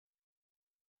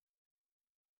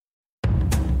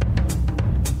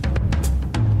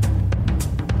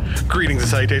Greetings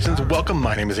and salutations. Welcome.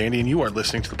 My name is Andy, and you are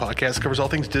listening to the podcast that covers all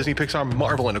things Disney, Pixar,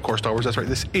 Marvel, and of course Star Wars. That's right.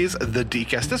 This is the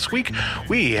DCast. This week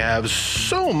we have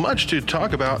so much to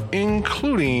talk about,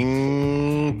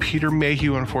 including Peter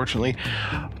Mayhew, unfortunately,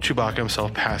 Chewbacca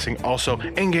himself passing. Also,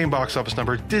 in-game box office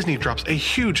number. Disney drops a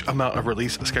huge amount of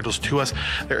release schedules to us.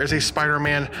 There is a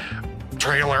Spider-Man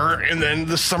trailer, and then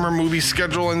the summer movie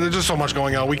schedule, and there's just so much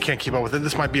going on. We can't keep up with it.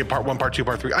 This might be a part 1, part 2,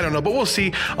 part 3. I don't know, but we'll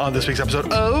see on this week's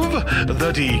episode of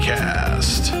the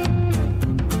DCast.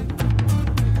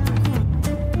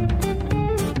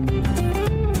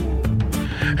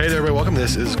 Hey there, everybody. Welcome.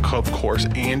 This is, of course,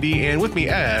 Andy, and with me,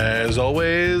 as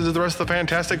always, is the rest of the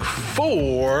Fantastic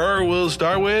Four. We'll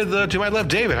start with, to my left,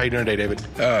 David. How you doing today, David?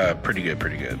 Pretty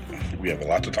good. We have a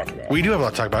lot to talk about. We do have a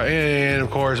lot to talk about. And,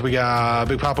 of course, we got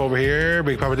Big Papa over here.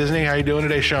 Big Papa Disney. How you doing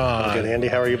today, Sean? I'm good, Andy.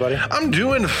 How are you, buddy? I'm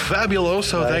doing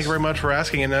fabuloso. Nice. Thank you very much for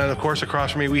asking. And then, of course,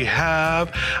 across from me, we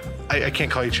have... I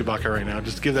can't call you Chewbacca right now.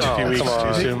 Just give that a few weeks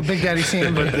too soon. Big Daddy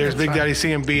CMB. But there's Big Daddy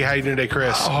CMB. How you doing today,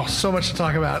 Chris? Oh, so much to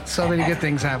talk about. So many good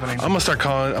things happening. I'm gonna start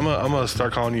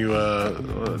calling you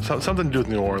something to do with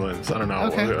New Orleans. I don't know.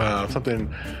 Okay.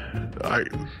 Something.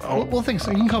 We'll think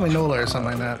so. You can call me Nola or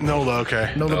something like that. Nola.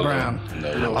 Okay. Nola Brown.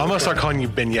 I'm gonna start calling you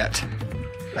Bignette.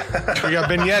 We got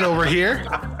Bignette over here.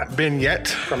 Bignette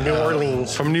From New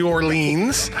Orleans. From New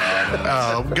Orleans.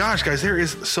 Gosh, guys, there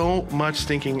is so much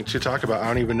thinking to talk about. I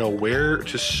don't even know where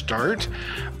to start.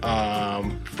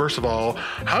 First of all,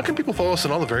 how can people follow us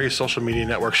on all the various social media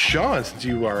networks? Sean, since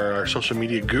you are our social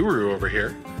media guru over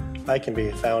here. I can be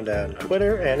found on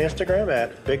Twitter and Instagram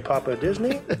at Big Papa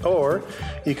Disney, or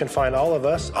you can find all of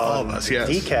us on yes.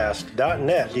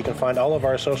 DCast.net. You can find all of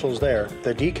our socials there.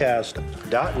 The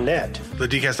DCast.net. The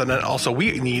DCast.net. Also,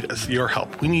 we need your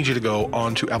help. We need you to go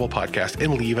on to Apple Podcast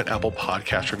and leave an Apple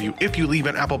Podcast review. If you leave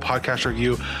an Apple Podcast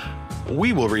review,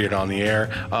 we will read it on the air.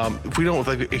 If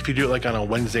you do it like on a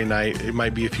Wednesday night, it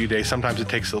might be a few days. Sometimes it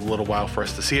takes a little while for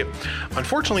us to see it.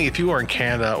 Unfortunately, if you are in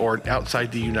Canada or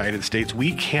outside the United States,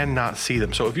 we cannot see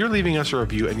them. So if you're leaving us a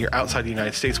review and you're outside the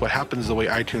United States, what happens the way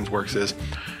iTunes works is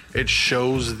it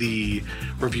shows the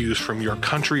reviews from your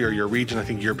country or your region. I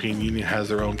think European Union has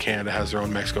their own, Canada has their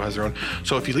own, Mexico has their own.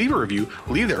 So if you leave a review,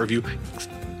 leave that review,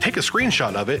 take a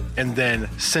screenshot of it, and then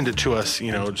send it to us.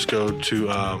 Just go to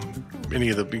any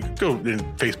of go in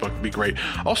Facebook would be great.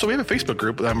 Also, we have a Facebook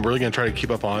group that I'm really going to try to keep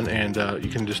up on, and you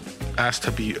can just ask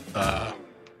to be a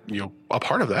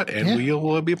part of that, and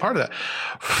we'll be a part of that.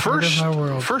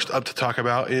 First up to talk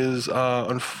about is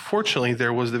unfortunately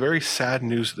there was the very sad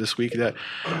news this week that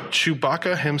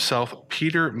Chewbacca himself,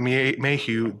 Peter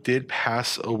Mayhew, did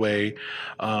pass away.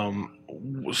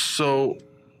 So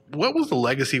what was the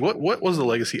legacy? What was the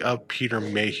legacy of Peter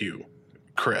Mayhew,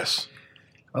 Chris?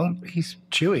 Well, he's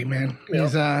Chewy, man.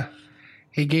 Yep.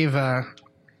 He gave a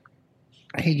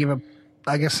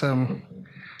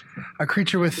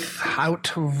creature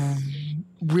without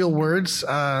real words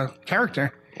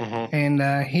character. Mm-hmm.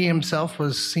 And he himself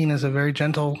was seen as a very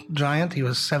gentle giant. He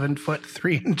was 7 foot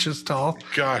 3 inches tall.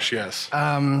 Gosh, yes.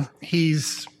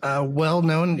 He's well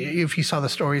known. If you saw the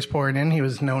stories pouring in, he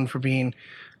was known for being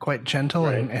quite gentle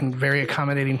and very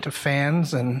accommodating to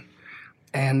fans, and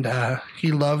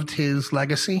he loved his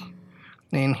legacy,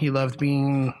 and he loved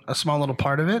being a small little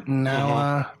part of it. And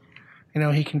now,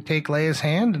 he can take Leia's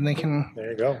hand, and they can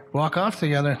walk off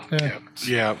together.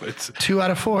 Yeah, it's 2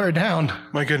 out of 4 are down.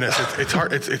 My goodness, it's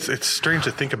hard. It's strange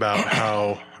to think about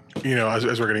how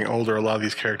as we're getting older, a lot of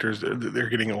these characters they're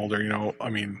getting older.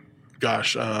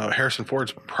 Gosh, Harrison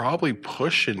Ford's probably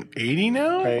pushing 80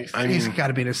 now. Right. He's got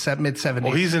to be in his mid-70s.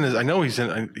 Well, he's in his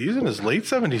late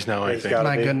 70s now. I think.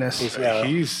 My goodness,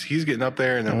 he's getting up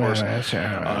there, and then of course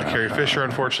Carrie Fisher,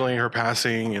 unfortunately, her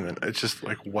passing, and then it's just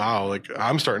like wow. Like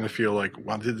I'm starting to feel like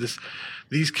wow,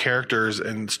 these characters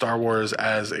in Star Wars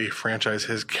as a franchise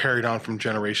has carried on from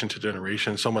generation to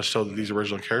generation, so much so that these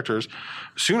original characters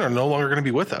soon are no longer going to be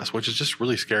with us, which is just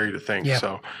really scary to think. Yeah.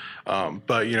 So,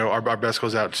 but our best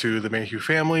goes out to the Mayhew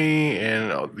family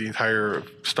and the entire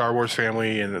Star Wars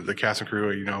family and the cast and crew.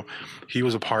 He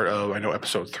was a part of,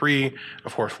 episode 3,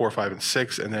 of course, 4, 5, and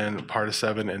 6, and then part of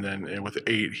 7, and then with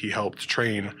 8, he helped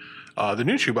train the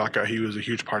new Chewbacca. He was a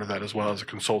huge part of that as well as a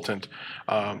consultant,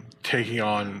 taking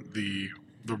on the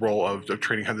role of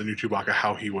training the new Chewbacca,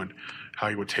 how he would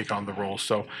take on the role.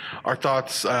 So our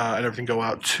thoughts and everything go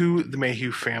out to the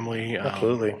Mayhew family.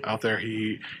 Absolutely. Out there.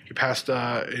 He passed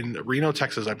in Reno,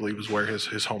 Texas, I believe is where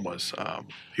his home was.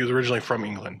 He was originally from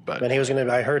England, but and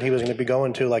I heard he was going to be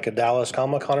going to like a Dallas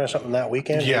Comic-Con or something that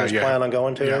weekend. He was planning on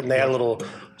going to it, and they had a little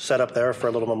set up there for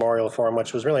a little memorial for him,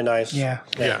 which was really nice.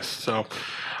 Yes. So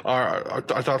our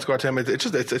thoughts go out to him. It's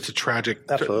a tragic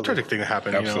thing that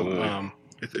happened. Absolutely.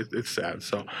 it's sad.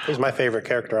 So he's my favorite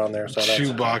character on there. So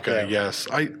Chewbacca, yes.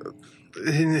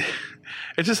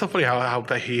 It's just so funny how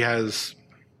that he has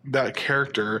that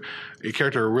character. A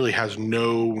character really has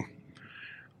no,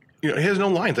 he has no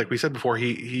lines. Like we said before,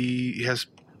 he has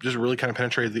just really kind of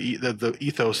penetrated the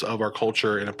ethos of our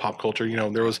culture and pop culture.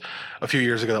 There was a few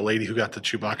years ago that lady who got the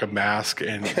Chewbacca mask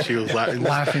and she was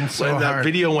laughing so hard. That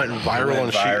video went viral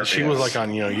and she was like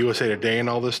on USA Today and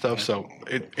all this stuff. So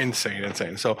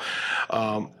insane. So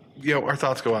our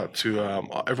thoughts go out to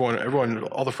everyone,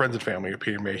 all the friends and family of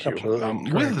Peter Mayhew.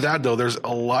 With that though, there's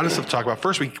a lot of stuff to talk about.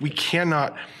 First, we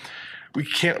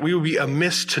would be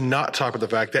amiss to not talk about the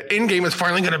fact that Endgame is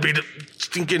finally going to be the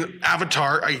stinking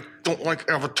Avatar. I don't like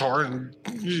Avatar. And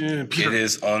Peter, it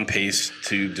is on pace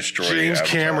to destroy James Avatar.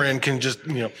 Cameron can just,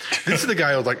 this is the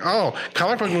guy who's like, oh,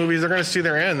 comic book movies, they're going to see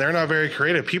their end. They're not very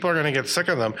creative. People are going to get sick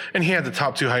of them. And he had the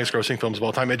top 2 highest grossing films of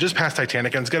all time. It just passed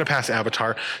Titanic and it's going to pass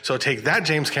Avatar. So take that,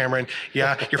 James Cameron.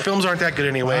 Yeah, your films aren't that good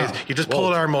anyways. Wow. You just pull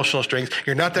at our emotional strings.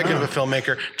 You're not that good of a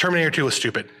filmmaker. Terminator 2 was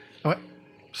stupid. What?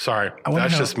 Sorry,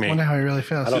 that's just me. I wonder how he really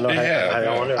feels. I don't know.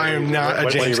 I am not a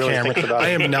James Cameron. I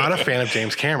am not a fan of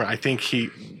James Cameron. I think he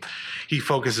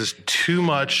focuses too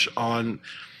much on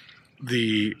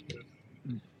the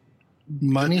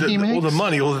money he makes?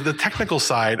 The technical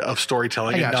side of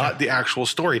storytelling and not the actual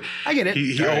story. I get it.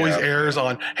 He always errs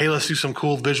on, hey, let's do some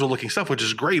cool visual looking stuff, which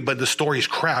is great, but the story's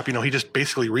crap. He just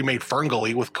basically remade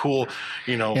Ferngully with cool,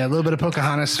 Yeah, a little bit of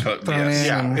Pocahontas thrown in.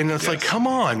 Yeah, and it's like, come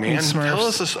on, man. Tell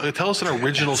us an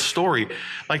original story.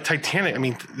 Like Titanic,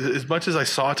 as much as I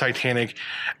saw Titanic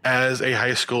as a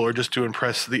high schooler just to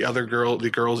impress the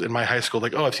girls in my high school,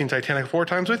 like, oh, I've seen Titanic 4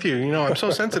 times with you. I'm so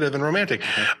sensitive and romantic.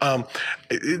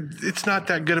 It's not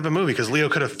that good of a movie because Leo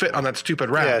could have fit on that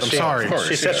stupid raft. I'm sorry.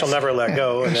 She said she'll never let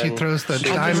go. And she throws the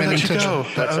diamond into the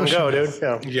lets him go,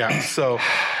 dude. Yeah. So,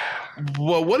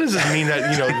 well, what does this mean that,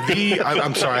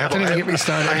 I'm sorry.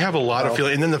 I have a lot of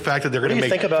feeling. And then the fact that they're going to make. What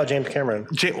do you think about James Cameron?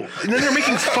 And then they're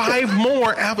making 5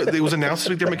 more. It was announced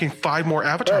this week they're making 5 more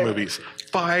Avatar movies.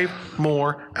 5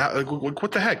 more.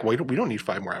 What the heck? We don't need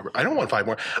 5 more. I don't want 5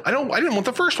 more. I didn't want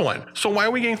the first one. So why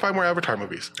are we getting 5 more Avatar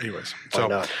movies? Anyways,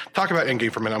 so talk about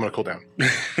Endgame for a minute. I'm going to cool down.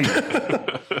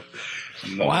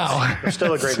 Wow. It's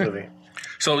still a great movie.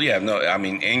 So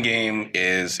Endgame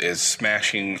is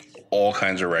smashing all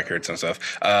kinds of records and stuff.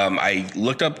 I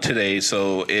looked up today,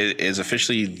 so it is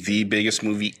officially the biggest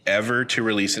movie ever to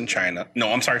release in China.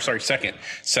 No, I'm sorry, second.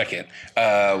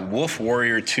 Wolf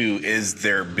Warrior 2 is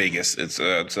their biggest. It's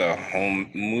a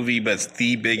home movie, but it's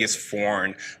the biggest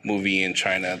foreign movie in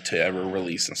China to ever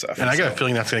release and stuff. And I got a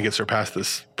feeling that's going to get surpassed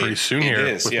this pretty soon here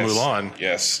with Mulan.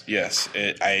 Yes.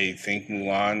 I think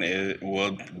Mulan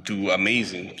will do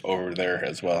amazing over there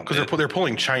as well. Because they're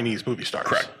pulling Chinese movie stars.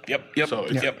 Correct. Yep. So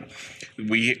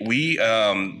We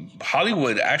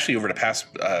Hollywood actually over the past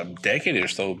decade or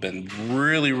so have been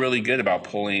really, really good about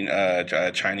pulling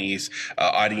Chinese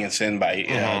audience in by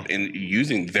in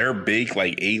using their big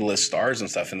like A-list stars and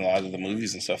stuff in a lot of the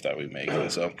movies and stuff that we make.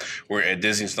 And so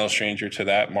Disney's no stranger to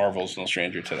that. Marvel's no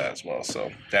stranger to that as well.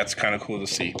 So that's kind of cool to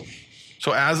see.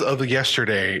 So as of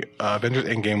yesterday, Avengers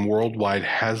Endgame worldwide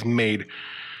has made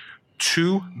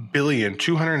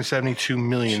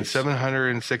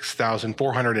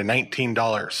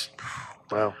 $2,272,706,419.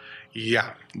 Wow.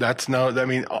 Yeah, that's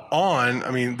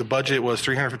the budget was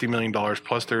 $350 million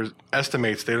plus there's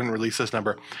estimates. They didn't release this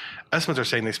number. Estimates are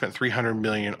saying they spent $300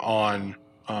 million on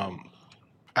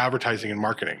advertising and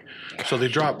marketing. So they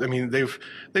dropped.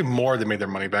 They've more than made their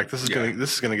money back. This is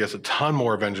gonna get us a ton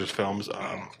more Avengers films.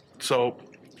 So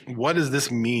what does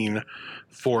this mean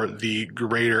for the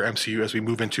greater MCU as we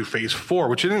move into Phase 4,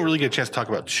 which I didn't really get a chance to talk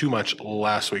about too much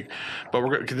last week.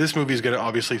 But this movie is going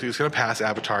to pass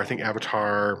Avatar. I think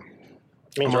Avatar.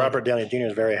 It means Robert Downey Jr.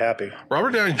 is very happy.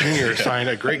 Robert Downey Jr. signed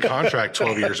a great contract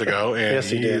 12 years ago, and yes,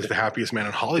 he is the happiest man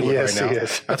in Hollywood right now. He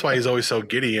is. That's why he's always so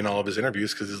gitty in all of his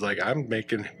interviews, because he's like, I'm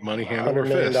making money hand over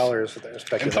fist. $100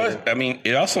 million. And plus,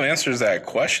 it also answers that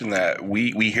question that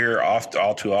we hear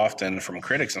all too often from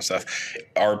critics and stuff.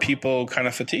 Are people kind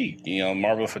of fatigued?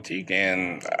 Marvel fatigue?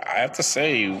 And I have to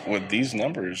say, with these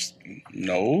numbers,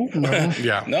 no.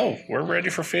 No, we're ready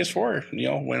for Phase 4.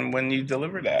 When you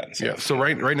deliver that. So, So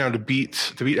right now to beat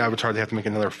Avatar, they have to make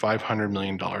another $500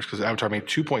 million because Avatar made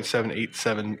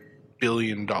 $2.787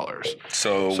 billion.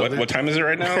 So what time is it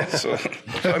right now?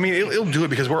 It'll do it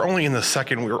because we're only in the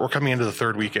second. We're coming into the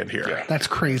third weekend here. Yeah. That's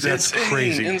crazy. That's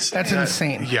crazy. That's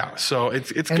insane. Yeah. So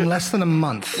it's in good. Less than a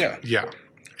month. Yeah.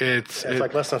 It's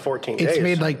like less than 14 days.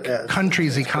 It's made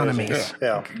countries' economies.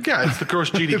 Yeah. Yeah. It's the gross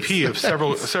GDP of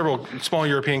several small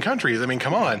European countries.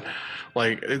 Come on.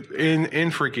 like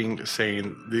freaking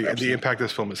saying the impact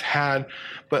this film has had.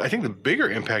 But I think the bigger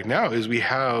impact now is we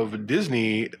have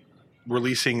Disney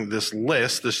releasing this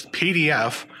list, this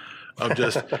PDF of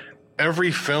just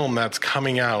every film that's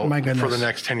coming out for the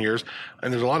next 10 years.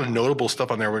 And there's a lot of notable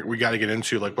stuff on there we got to get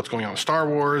into, like what's going on with Star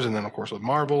Wars, and then of course with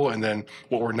Marvel, and then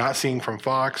what we're not seeing from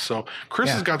Fox. So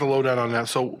Chris has got the lowdown on that.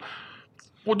 So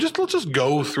let's just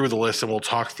go through the list and we'll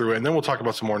talk through it, and then we'll talk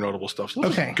about some more notable stuff. So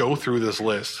let's just go through this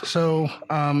list. So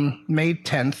May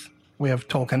 10th, we have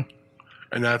Tolkien.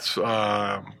 And that's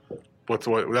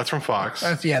that's from Fox.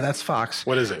 That's Fox.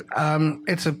 What is it?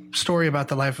 It's a story about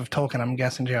the life of Tolkien. I'm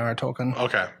guessing J.R.R. Tolkien.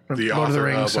 Okay. The author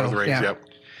of Lord of the Rings,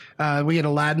 yep. We get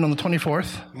Aladdin on the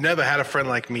 24th. Never Had a Friend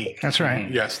Like Me. That's right.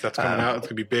 Yes, that's coming out. It's going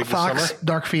to be big Fox, this summer.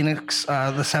 Dark Phoenix, the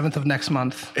 7th of next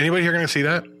month. Anybody here going to see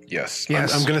that? Yes.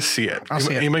 I'm going to see it. I'll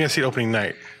see it. Anybody going to see it opening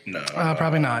night? No.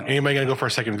 Probably not. Anybody going to go for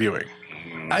a second viewing?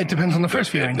 It depends on the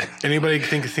first viewing. Anybody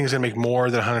think things going to make more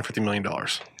than $150 million?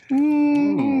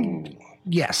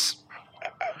 Yes.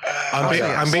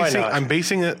 I'm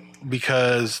basing it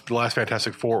because the last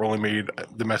Fantastic Four only made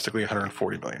domestically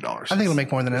 $140 million. I think it'll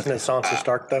make more than that. Isn't it Sansa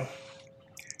Stark though?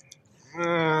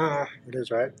 It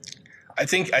is, right? I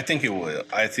think it will.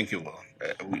 I think it will.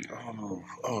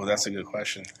 That's a good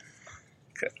question.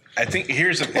 I think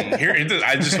here's the thing.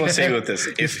 I just want to say with this: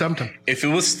 if it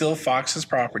was still Fox's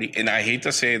property, and I hate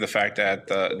to say the fact that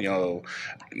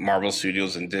Marvel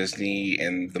Studios and Disney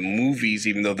and the movies,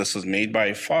 even though this was made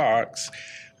by Fox,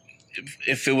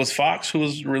 if it was Fox who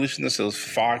was releasing this, it was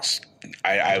Fox.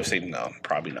 I would say no,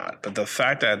 probably not. But the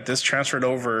fact that this transferred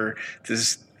over,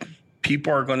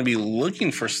 people are going to be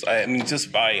looking for,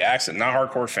 just by accident, not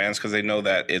hardcore fans because they know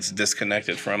that it's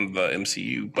disconnected from the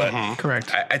MCU. But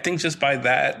correct. I think just by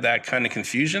that kind of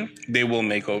confusion, they will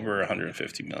make over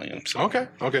 $150 million. So. Okay.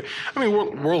 I mean,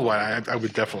 worldwide, I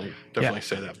would definitely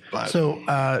say that. But. So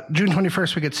June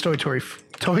 21st, we get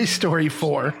Toy Story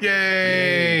 4.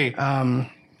 Yay!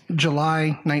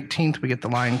 July 19th, we get The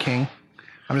Lion King.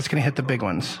 I'm just going to hit the big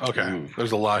ones. Okay.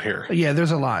 There's a lot here. Yeah,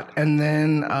 there's a lot. And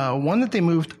then one that they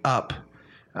moved up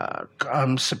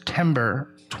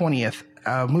September 20th,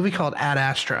 a movie called Ad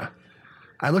Astra.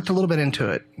 I looked a little bit into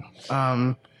it.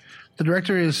 The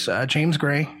director is James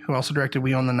Gray, who also directed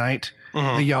We Own the Night,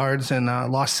 The Yards, and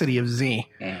Lost City of Z.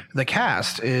 The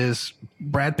cast is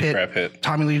Brad Pitt,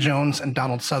 Tommy Lee Jones, and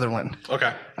Donald Sutherland.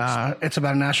 Okay. It's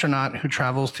about an astronaut who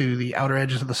travels to the outer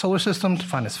edges of the solar system to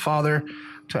find his father,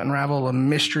 to unravel a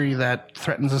mystery that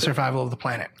threatens the survival of the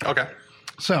planet. Okay.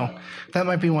 So that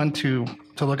might be one to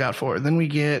look out for. Then we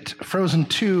get Frozen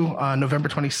 2 on November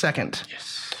 22nd.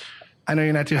 Yes. I know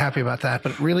you're not too happy about that,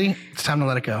 but really, it's time to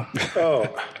let it go. Oh.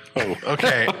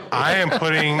 Okay. I am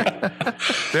putting...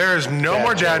 There's no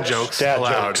more dad jokes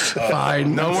allowed.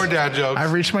 Fine. No more dad jokes.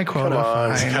 I've reached my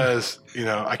quota. Because,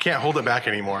 I can't hold it back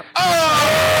anymore.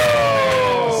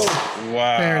 Oh!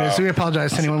 Wow. There it is. We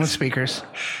apologize to anyone with speakers.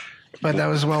 But that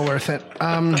was well worth it.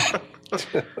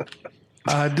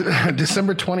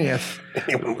 December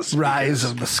 20th, Rise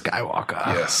of the Skywalker.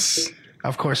 Yes.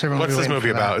 Of course, everyone. What's this movie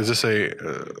about? Is this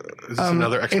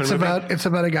another X-Men movie? It's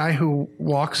about a guy who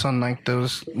walks on like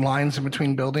those lines in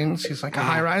between buildings. He's like a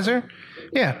high riser.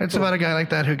 Yeah, it's about a guy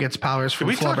like that who gets powers from.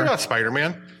 Did we talk about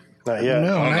Spider-Man? Not yet.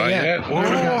 No, not yet.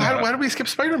 Why did we skip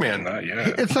Spider-Man? Not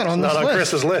yet. It's not on this list. Not on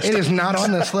Chris's list. It is not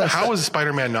on this list. How is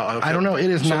Spider-Man not on? Okay. I don't know.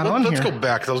 It is not on here. Let's go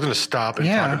back because I was going to stop and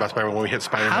talk about Spider-Man when we hit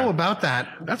Spider-Man. How about that?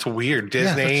 That's weird.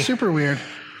 Disney. Yeah, that's super weird.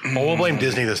 Well, we'll blame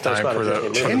Disney this time for the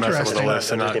mess up with the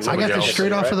list and not I somebody got this else.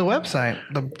 straight off of the website,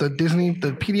 the Disney,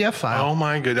 the PDF file. Oh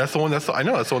my god, that's the one. I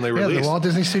know that's the one they released. Yeah, the Walt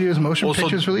Disney Studios motion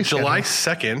pictures release. July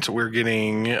 2nd, we're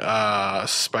getting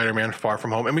Spider-Man: Far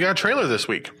From Home, and we got a trailer this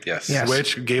week. Yes.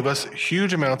 Which gave us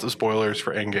huge amounts of spoilers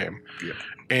for Endgame. Yeah.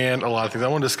 And a lot of things. I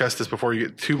want to discuss this before you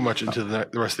get too much into the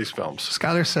rest of these films.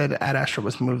 Skylar said Ad Astra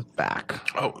was moved back.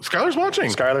 Oh, Skylar's watching.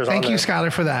 Thank you,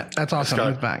 Skylar, for that. That's awesome.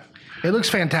 Moved back. It looks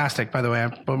fantastic, by the way,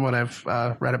 from what I've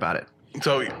read about it.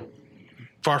 So,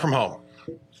 Far From Home.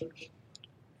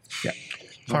 Yeah.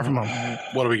 Far From Home.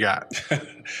 What do we got?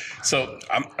 So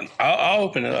I'll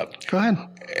open it up. Go ahead.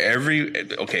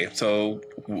 So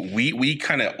we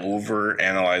kind of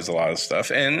overanalyze a lot of stuff,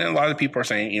 and a lot of people are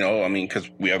saying, because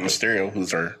we have Mysterio,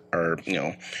 who's our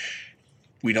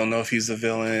we don't know if he's the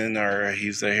villain or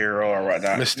he's the hero or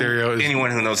whatnot. Mysterio is...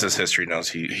 Anyone who knows his history knows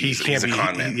he's a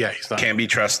con man. He's not. Can't be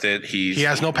trusted. He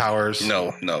has no powers.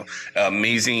 No.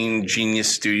 Amazing genius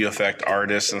studio effect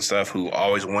artist and stuff who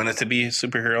always wanted to be a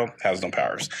superhero, has no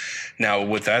powers. Now,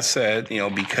 with that said,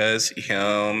 because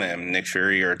him and Nick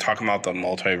Fury are talking about the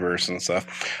multiverse and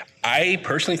stuff, I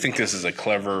personally think this is a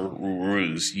clever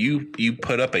ruse. You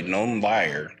put up a known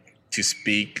liar to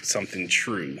speak something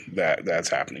true that's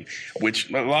happening. Which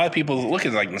a lot of people look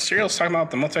at like Mysterio's talking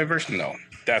about the multiverse. No.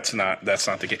 That's not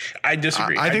the case. I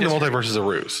disagree. I think the multiverse is a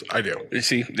ruse. I do. You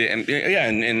see,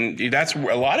 and that's a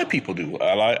lot of people do.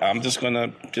 I'm just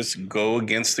gonna go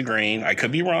against the grain. I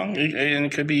could be wrong, and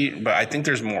it could be, but I think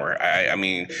there's more. I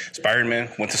mean,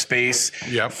 Spider-Man went to space.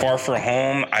 Yep. Far From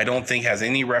Home, I don't think has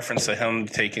any reference to him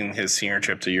taking his senior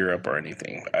trip to Europe or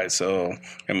anything. So,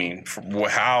 I mean,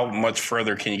 how much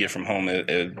further can you get from home than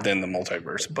the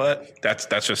multiverse? But that's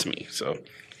just me. So,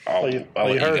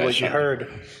 you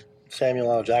heard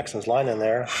Samuel L. Jackson's line in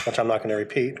there, which I'm not going to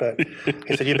repeat, but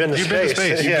he said, "You've been to space.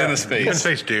 You've been to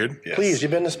space, dude. Yes. Please,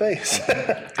 you've been to space."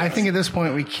 I think at this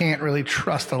point we can't really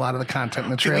trust a lot of the content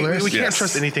in the trailers. We can't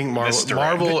trust anything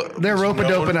Marvel. They're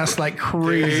rope-a-doping us like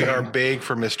crazy. They are big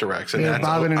for misdirects, and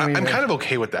I'm kind of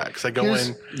okay with that because I go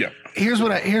in. Yeah. Here's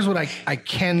what I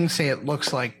can say. It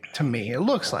looks like to me. It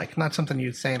looks like not something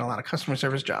you'd say in a lot of customer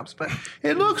service jobs, but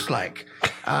it looks like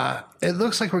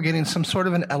we're getting some sort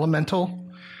of an elemental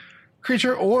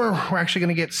creature, or we're actually going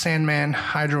to get Sandman,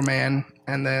 Hydro Man,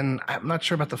 and then I'm not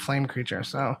sure about the flame creature.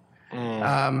 So,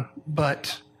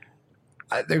 but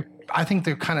I think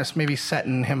they're kind of maybe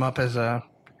setting him up as a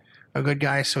good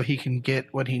guy so he can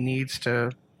get what he needs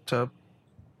to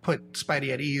put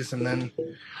Spidey at ease and then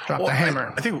drop the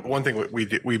hammer. I think one thing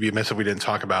we'd be amiss if we didn't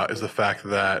talk about is the fact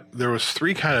that there was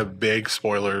 3 kind of big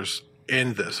spoilers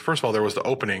in this. First of all, there was the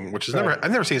opening, which is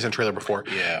I've never seen this in a trailer before.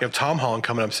 Yeah. You have Tom Holland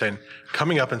coming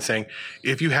up and saying,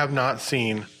 if you have not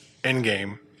seen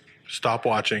Endgame, stop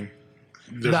watching.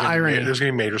 There's going to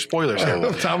be major spoilers here.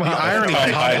 Tom Holland. The irony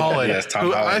of Tom Holland. Yes,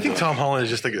 Tom Holland. I think Tom Holland is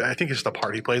just I think it's just the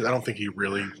part he plays. I don't think he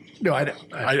really. No, I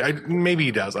don't. Maybe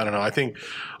he does. I don't know.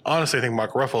 Honestly, I think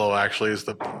Mark Ruffalo actually is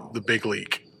the big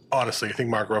leak. Honestly, I think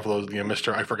Mark Ruffalo is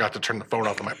Mr. I forgot to turn the phone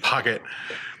off in my pocket.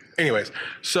 Anyways,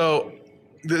 so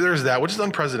there's that, which is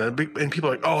unprecedented. And people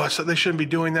are like, oh, they shouldn't be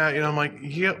doing that. I'm like,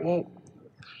 yeah, well,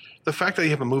 the fact that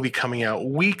you have a movie coming out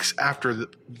weeks after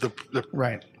the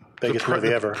right. Biggest movie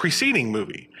ever. Preceding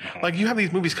movie. Like, you have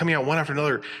these movies coming out one after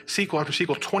another, sequel after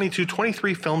sequel, 22,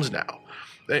 23 films now.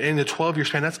 In the 12-year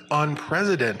span, that's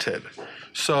unprecedented.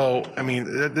 So, I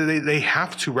mean, they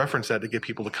have to reference that to get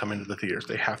people to come into the theaters.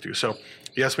 They have to. So,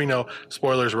 yes, we know.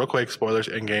 Spoilers, real quick. Spoilers,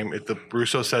 Endgame.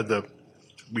 Russo said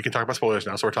we can talk about spoilers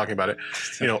now, so we're talking about it.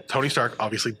 Tony Stark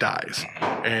obviously dies,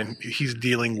 and he's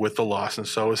dealing with the loss, and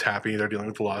so is Happy. They're dealing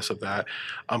with the loss of that.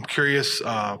 I'm curious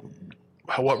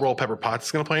what role Pepper Potts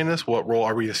is going to play in this. What role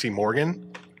are we to see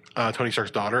Morgan, Tony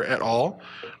Stark's daughter, at all?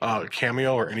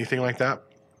 Cameo or anything like that?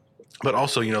 But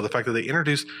also, the fact that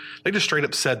they just straight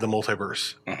up said the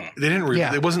multiverse. Mm-hmm. They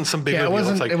didn't. It wasn't some big. It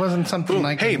wasn't something boom,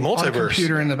 like hey, multiverse on a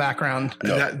computer in the background.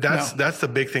 No. That's the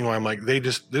big thing where I'm like, they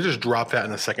just dropped that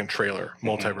in the second trailer.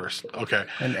 Multiverse, okay.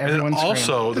 And everyone's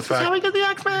also the fact how we get the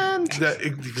X-Men.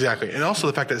 Exactly, and also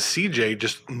the fact that CJ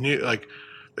just knew, like,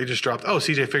 they just dropped. Oh,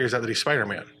 CJ figures out that he's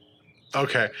Spider-Man.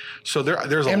 Okay, so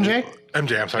there's MJ. I'm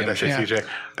sorry, that's CJ.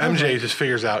 MJ just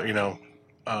figures out,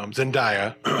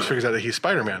 Zendaya just figures out that he's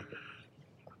Spider-Man.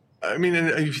 I mean, and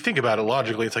if you think about it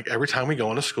logically, it's like every time we go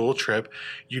on a school trip,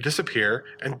 you disappear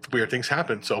and weird things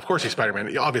happen. So, of course, he's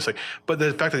Spider-Man, obviously. But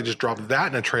the fact that they just dropped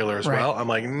that in a trailer as well, I'm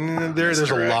like, there's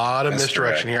a lot of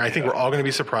misdirection here. I think we're all going to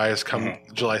be surprised come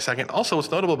July 2nd. Also, what's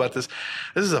notable about this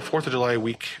is a 4th of July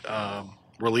week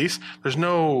release. There's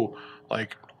no,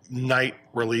 night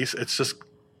release. It's just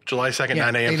July 2nd,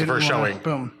 9 a.m. for first showing.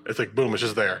 Boom. It's like, boom, it's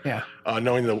just there. Yeah.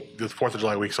 Knowing the 4th of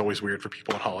July week is always weird for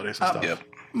people on holidays and stuff. Yep.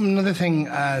 Another thing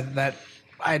that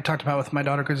I had talked about with my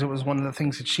daughter, because it was one of the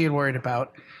things that she had worried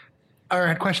about or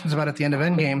had questions about at the end of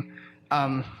Endgame,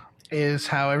 is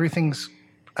how everything's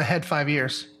ahead 5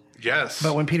 years. Yes.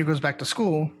 But when Peter goes back to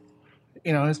school,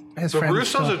 his friends. The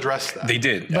Russos addressed that. They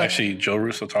did. Actually, Joe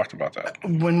Russo talked about that.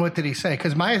 What did he say?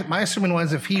 Because my assuming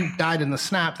was if he died in the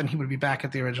snap, then he would be back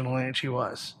at the original age he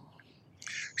was.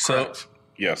 So. Correct.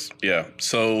 Yes, yeah.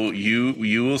 So you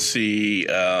will see,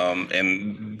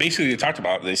 and basically they talked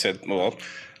about. They said, well,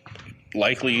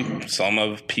 likely some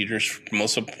of Peter's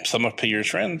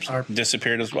friends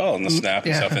disappeared as well in the snap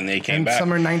and stuff, and they came back.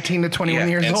 Some are 19 to 21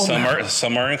 years old.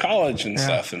 Some are in college and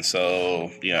stuff, and so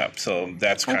so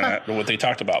that's kind of what they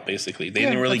talked about. Basically, they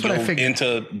didn't really go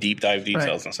into deep dive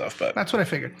details and stuff, but that's what I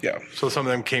figured. Yeah. So some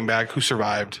of them came back who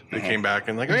survived. They came back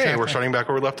and hey, we're starting back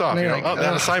where we left off.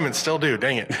 That assignment's still due.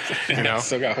 Dang it.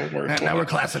 Still got homework. Now we're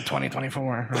class of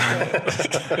 2024.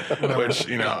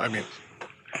 Which I mean.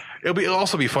 It'll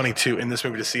also be funny too in this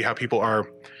movie to see how people are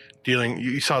dealing.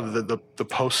 You saw the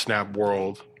post snap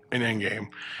world in Endgame.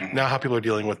 Mm-hmm. Now how people are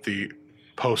dealing with the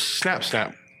post snap.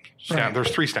 Right. There's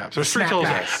 3 snaps. There's 3 kills.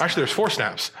 Actually, there's 4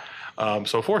 snaps.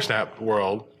 So Force Snap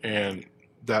world and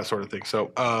that sort of thing.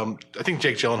 So I think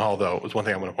Jake Gyllenhaal, though, is one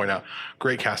thing I'm going to point out.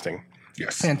 Great casting.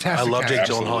 Yes. Fantastic. I love Jake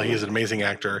Absolutely. Gyllenhaal. He's an amazing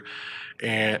actor.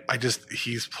 And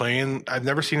he's playing, I've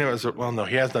never seen him as,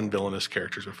 he has done villainous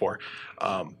characters before.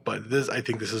 But I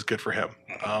think this is good for him.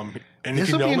 And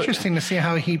This will be interesting to see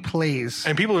how he plays.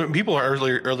 And people are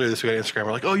earlier this week on Instagram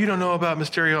were like, oh, you don't know about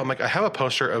Mysterio? I'm like, I have a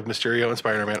poster of Mysterio and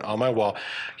Spider-Man on my wall.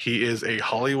 He is a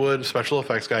Hollywood special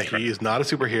effects guy. He is not a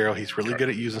superhero. He's really good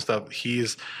at using stuff.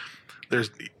 This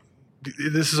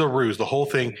is a ruse. The whole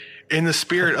thing, in the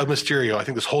spirit of Mysterio, I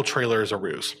think this whole trailer is a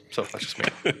ruse. So that's just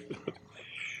me.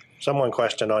 Someone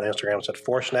questioned on Instagram, said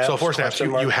 4 snaps. So 4 snaps,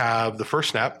 you have the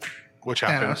first snap, which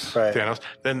happens. Thanos. Right. Thanos.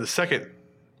 Then the second,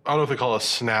 I don't know if they call it a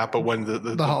snap, but when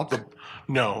the Hulk?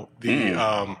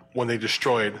 when they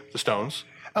destroyed the stones.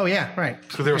 Oh, yeah, right.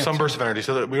 So there was some burst of energy.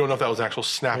 So that we don't know if that was an actual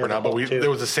snap or not, but there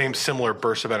was the similar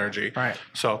burst of energy. Right.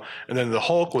 So, and then the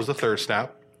Hulk was the third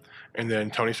snap, and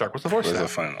then Tony Stark was the fourth Was snap. the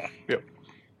final. Yep.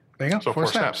 There you go. So 4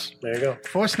 snaps. There you go.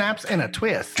 4 snaps and a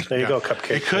twist. There you go,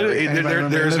 Cupcake. It could.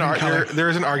 There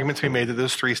is an argument to be made that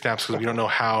there's 3 snaps because we don't know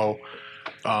how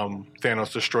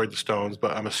Thanos destroyed the stones,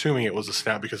 but I'm assuming it was a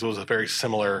snap because it was a very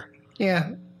similar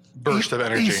burst of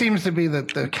energy. He seems to be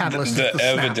the catalyst. The of the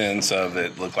snap. evidence of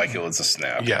it looked like it was a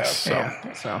snap. Yes.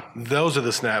 Yeah. So Those are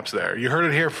the snaps there. You heard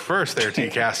it here first there,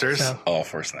 T-casters. So- All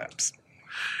 4 snaps.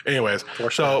 Anyways,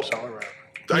 4 so snaps all around.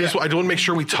 I want to make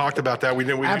sure we talked about that. We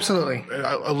didn't. Absolutely.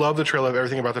 I love the trailer. I love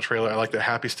everything about the trailer. I like that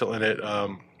Happy's still in it.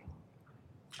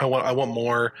 I want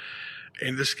more,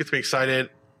 and this gets me excited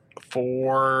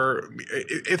for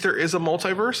if there is a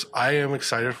multiverse. I am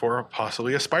excited for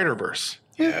possibly a Spider-Verse.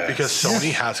 Yes. Because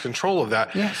Sony has control of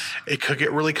that. Yes. It could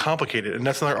get really complicated. And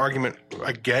that's another argument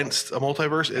against a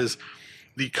multiverse is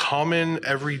the common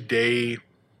everyday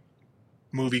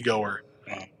moviegoer.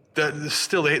 That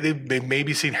still, they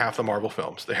maybe seen half the Marvel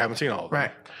films. They haven't seen all of them.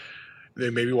 right. They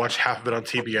maybe watched half of it on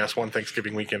TBS one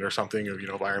Thanksgiving weekend or something,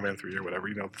 or Iron Man 3 or whatever,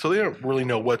 So they don't really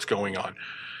know what's going on.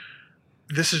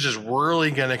 This is just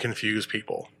really going to confuse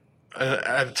people.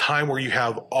 At a time where you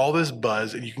have all this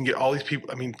buzz and you can get all these people.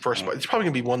 I mean, it's probably going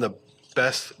to be one of the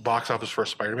best box office for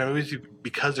Spider-Man movies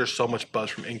because there's so much buzz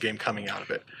from Endgame coming out of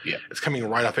it. Yeah. It's coming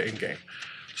right off of Endgame.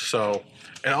 So,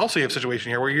 and also you have a situation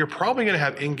here where you're probably going to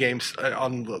have Endgame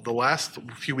on the last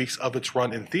few weeks of its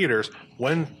run in theaters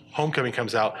when Homecoming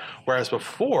comes out, whereas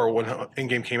before when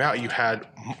Endgame came out, you had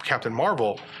Captain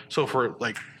Marvel. So for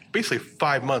basically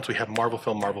 5 months, we have Marvel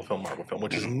film,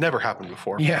 which has never happened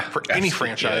before for any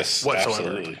franchise whatsoever.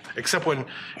 Absolutely. Except when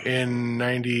in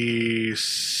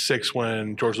 96,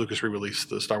 when George Lucas re-released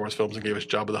the Star Wars films and gave us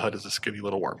Jabba the Hutt as a skinny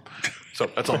little worm.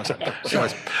 So that's all I'm saying.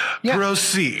 Anyways,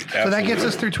 proceed. So that gets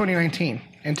us through 2019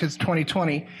 into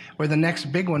 2020, where the next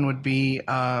big one would be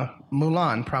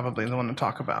Mulan, probably the one to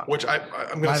talk about. Which I'm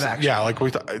going to say,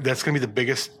 action. that's going to be the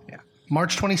biggest. Yeah.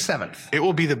 March 27th. It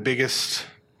will be the biggest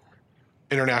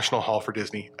international haul for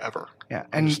Disney ever. Yeah,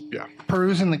 and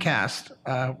perusing the cast,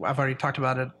 I've already talked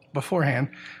about it beforehand,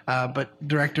 but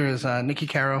director is Nikki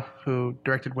Caro, who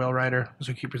directed Whale Rider,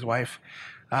 Zookeeper's Wife.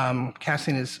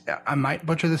 Casting is, I might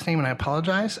butcher this name and I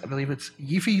apologize. I believe it's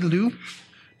Yifi Liu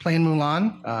playing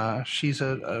Mulan. She's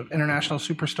an international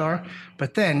superstar.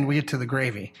 But then we get to the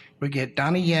gravy. We get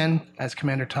Donnie Yen as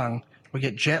Commander Tung. We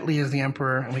get Jet Li as the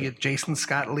Emperor, and we get Jason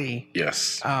Scott Lee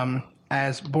Yes.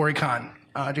 as Bori Khan.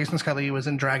 Jason Scott Lee was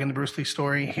in Dragon, the Bruce Lee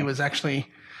story. He was actually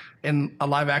in a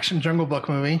live-action Jungle Book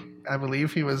movie, I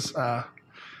believe. He was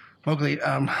Mowgli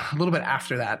a little bit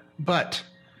after that. But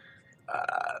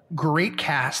great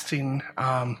casting.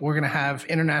 We're going to have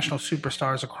international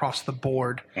superstars across the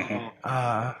board.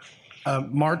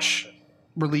 March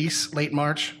release, late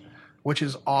March, which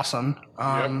is awesome.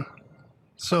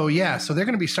 So they're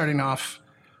going to be starting off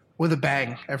with a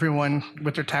bang. Everyone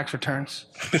with their tax returns.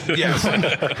 Yes.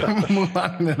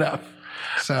 Mulan it up.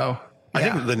 So I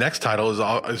think the next title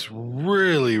is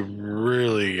really,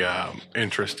 really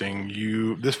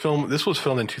interesting. This was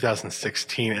filmed in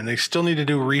 2016, and they still need to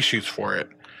do reshoots for it.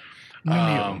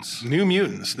 New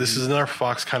Mutants. This is another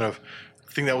Fox kind of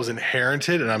thing that was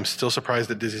inherited, and I'm still surprised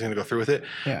that Disney's going to go through with it.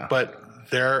 Yeah. But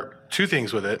there are 2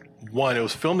 things with it. One, it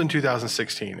was filmed in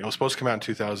 2016. It was supposed to come out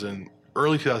in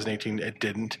early 2018. It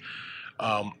didn't.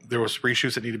 There was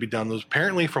reshoots that need to be done. Those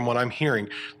apparently, from what I'm hearing,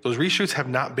 those reshoots have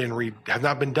not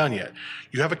been done yet.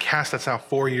 You have a cast that's now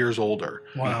 4 years older.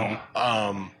 Wow.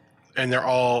 And they're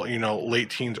all late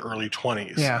teens, early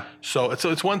 20s. Yeah. So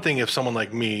it's one thing if someone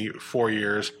like me, 4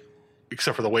 years,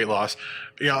 except for the weight loss,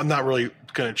 I'm not really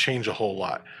going to change a whole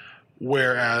lot.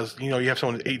 Whereas you have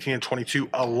someone 18 and 22,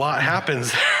 a lot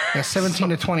happens. Yeah, 17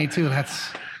 to 22. That's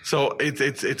So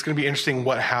it's going to be interesting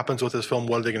what happens with this film.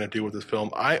 What are they going to do with this film?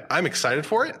 I'm excited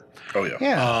for it. Oh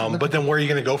yeah. But then where are you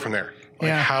going to go from there?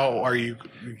 Like, how are you?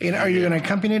 Are you going to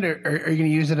accompany it, or are you going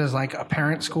to use it as like a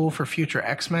parent school for future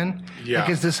X-Men? Yeah. Like,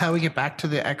 is this how we get back to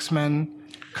the X-Men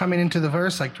coming into the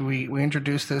verse? Like, we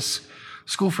introduce this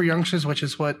school for youngsters, which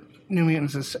is what New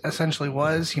Mutants essentially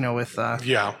was, with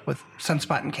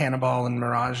Sunspot and Cannonball and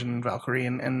Mirage and Valkyrie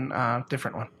and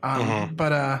different one.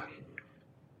 But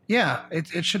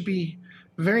it should be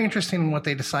very interesting what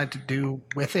they decide to do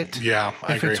with it. Yeah,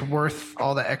 I agree. If it's worth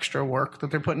all the extra work that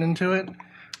they're putting into it.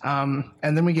 And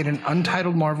then we get an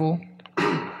untitled Marvel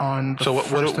on the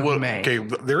 1st of May. Okay,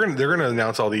 they're going to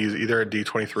announce all these either at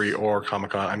D23 or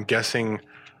Comic-Con. I'm guessing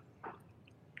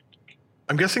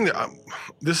that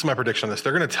this is my prediction on this.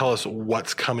 They're going to tell us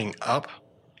what's coming up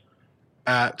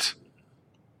at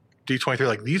D23.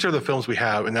 Like, these are the films we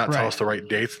have, and that tell us the right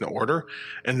dates and the order.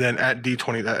 And then at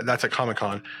D20, that's at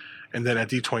Comic-Con. And then at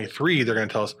D23, they're going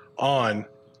to tell us on,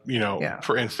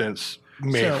 for instance,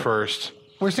 May 1st.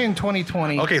 We're saying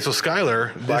 2020. Okay, so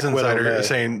Skylar, this insider, is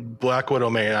saying Black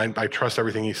Widow May. I trust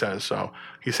everything he says. So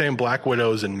he's saying Black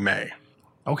Widow's in May.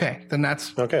 Okay, then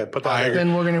that's okay. Put that.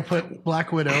 Then we're going to put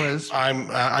Black Widow as.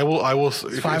 I will.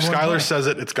 If Skylar says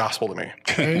it, it's gospel to me.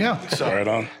 There you go. So right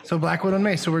on. So Black Widow in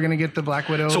May. So we're going to get the Black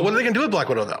Widow. So what are they going to do with Black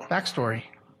Widow though? Backstory.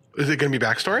 Is it going to be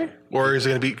backstory, or is it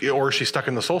going to be, or is she stuck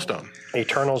in the Soul Stone?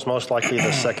 Eternals most likely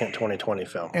the second 2020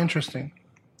 film. Interesting.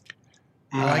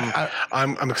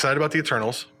 I'm excited about the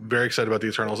Eternals. Very excited about the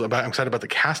Eternals. I'm excited about the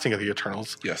casting of the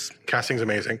Eternals. Yes, casting's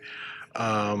amazing.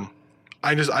 I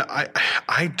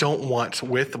don't want,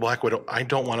 with the Black Widow, I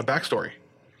don't want a backstory.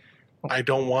 I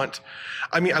don't want.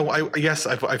 I mean, yes,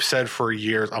 I've said for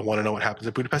years I want to know what happens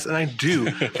at Budapest, and I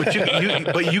do.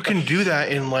 But you can do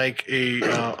that in like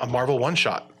a Marvel one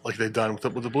shot, like they've done with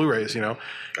the Blu-rays. A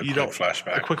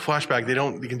quick flashback.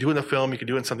 You can do it in the film. You can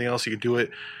do it in something else. You can do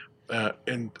it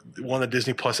in one of the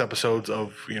Disney Plus episodes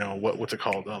of what's it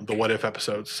called? The What If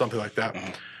episodes, something like that.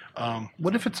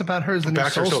 What if it's about her as the new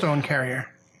Soul Stone carrier?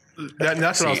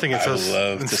 That's what I was thinking. So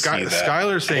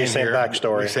Skylar's saying here,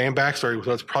 backstory. Saying backstory.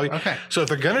 So it's probably okay. So if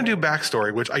they're going to do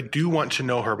backstory, which I do want to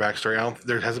know her backstory,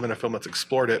 there hasn't been a film that's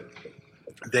explored it.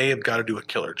 They have got to do a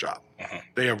killer job.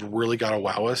 They have really got to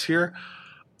wow us here.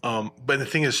 But the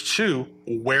thing is, too,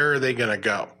 where are they going to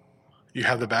go? You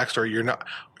have the backstory.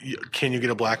 Can you get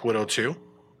a Black Widow too?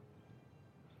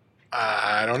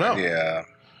 I don't know. Yeah.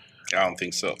 I don't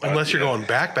think so. Unless you're going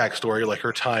backstory, like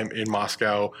her time in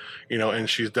Moscow, and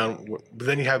she's done. But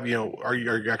then you have, are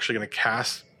you actually going to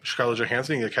cast Scarlett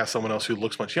Johansson? You're going to cast someone else who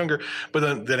looks much younger.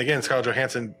 But then again, Scarlett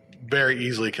Johansson very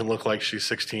easily can look like she's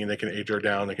 16. They can age her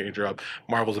down. They can age her up.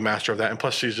 Marvel's a master of that. And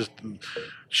plus,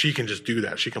 she can just do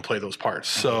that. She can play those parts.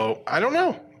 So I don't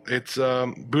know. It's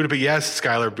Budapest. Yes,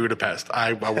 Skylar, Budapest.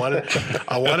 I want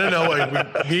to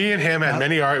know. Me and him had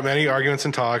many arguments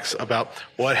and talks about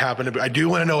what happened. I do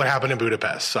want to know what happened in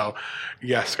Budapest. So,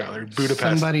 yes, Skylar, Budapest.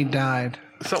 Somebody died.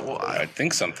 So I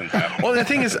think something happened. Well, the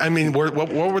thing is, I mean, what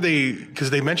were they?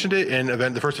 Because they mentioned it in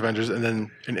the first Avengers, and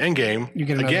then in Endgame,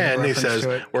 again, they says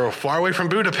we're far away from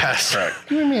Budapest. Right.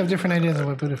 You and me have different ideas of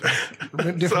what Budapest.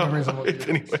 Different memories of what Budapest.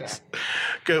 Anyways,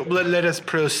 go. Let us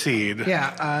proceed.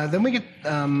 Yeah. Then we get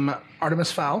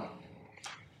Artemis Fowl.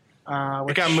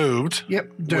 It got moved.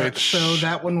 Yep. So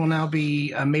that one will now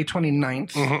be May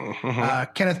 29th.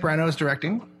 Kenneth Branagh is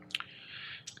directing.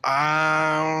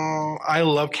 I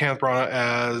love Kenneth Branagh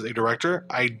as a director.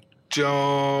 I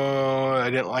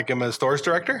didn't like him as Thor's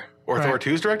director or Thor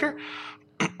 2's director.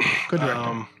 Good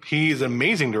director. He's an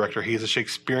amazing director. He's a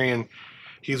Shakespearean.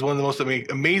 He's one of the most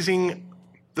amazing.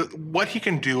 What he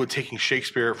can do with taking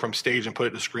Shakespeare from stage and put it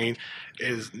to screen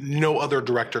is no other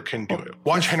director can do it.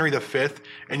 Watch Henry V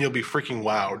and you'll be freaking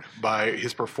wowed by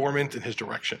his performance and his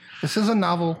direction. This is a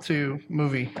novel to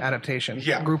movie adaptation.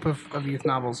 Yeah. A group of youth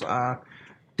novels.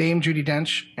 Dame Judi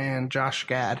Dench and Josh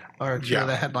Gad are two of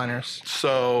the headliners.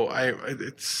 So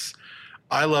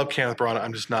I love Kenneth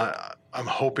Branagh. I'm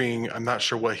hoping. I'm not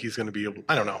sure what he's going to be able.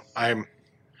 I don't know.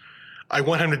 I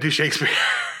want him to do Shakespeare.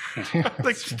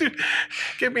 Like, dude,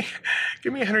 give me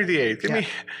Henry VIII. Give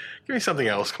me something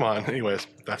else. Come on. Anyways,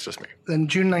 that's just me. Then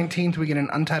June 19th, we get an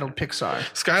untitled Pixar.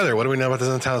 Skylar, what do we know about this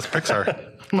untitled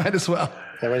Pixar? Might as well.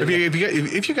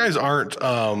 If you guys aren't,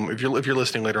 if you're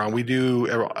listening later on, we do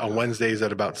on Wednesdays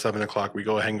at about 7:00. We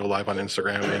go ahead and go live on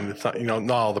Instagram, and it's not,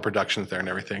 not all the productions there and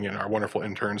everything, and our wonderful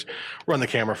interns run the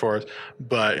camera for us.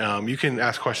 But you can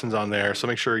ask questions on there, so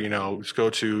make sure just go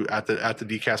to at the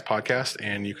DCast podcast,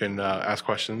 and you can ask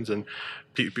questions and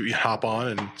hop on.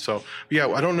 And so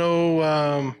I don't know.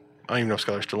 I don't even know if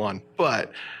Skylar's still on,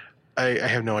 but I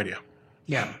have no idea.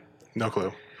 Yeah, no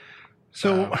clue.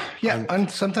 So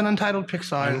something Untitled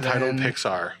Pixar. Untitled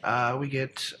Pixar. We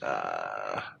get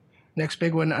next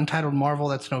big one, Untitled Marvel.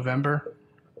 That's November,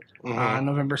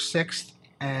 November 6th,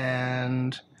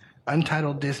 and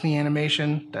Untitled Disney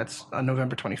Animation. That's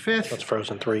November 25th. That's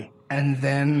Frozen 3. And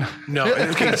then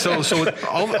okay, so with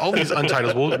all these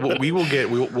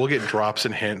untitles, we'll get drops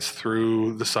and hints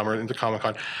through the summer into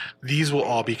Comic-Con. These will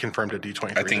all be confirmed at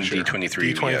D23. I think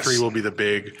D23 will be the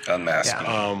big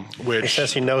unmasking. Which he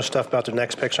says he knows stuff about the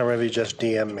next Pixar movie. Just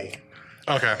DM me.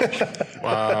 Okay,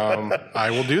 I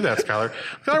will do that, Skylar.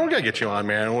 Skylar, we're gonna get you on,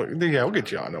 man. We'll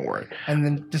get you on. Don't worry. And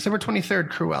then December 23rd,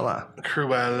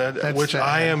 Cruella. Which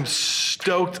I am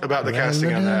stoked about the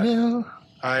casting on that.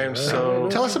 I am so.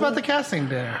 Tell us about the casting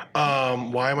dinner.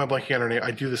 Why am I blanking on her name?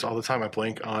 I do this all the time. I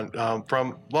blank on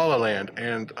from La La Land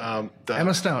and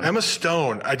Emma Stone. Emma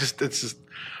Stone. It's just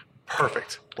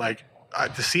perfect. Like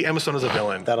to see Emma Stone as a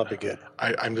villain. That'll be good.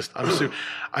 I'm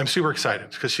super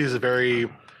excited because she's a very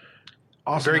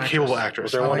capable actress.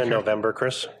 Is there one in November,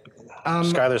 Chris?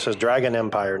 Skylar says Dragon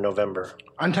Empire, November.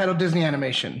 Untitled Disney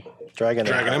Animation. Dragon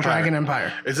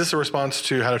Empire. Is this a response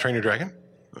to How to Train Your Dragon?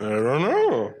 I don't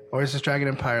know. Or is this Dragon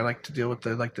Empire like to deal with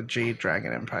the Jade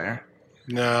Dragon Empire?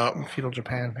 No. Feudal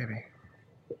Japan, maybe.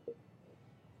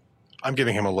 I'm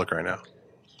giving him a look right now.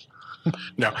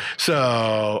 No.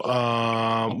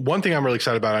 So one thing I'm really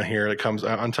excited about on here that comes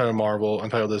Untitled Marvel,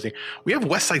 Untitled Disney. We have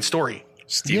West Side Story.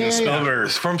 Steven Spielberg.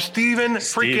 From Steven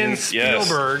freaking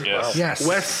Spielberg. Yes.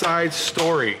 West Side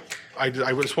Story. I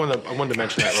wanted to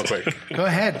mention that real quick. Go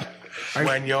ahead.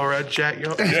 When you're a jet,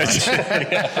 you're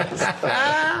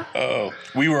Oh,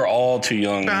 we were all too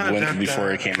young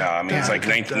before it came out. I mean, it's like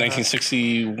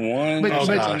 1961.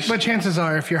 But chances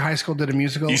are, if your high school did a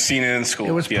musical, you've seen it in school.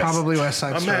 It was probably West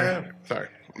Side Story. Sorry.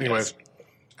 Anyways,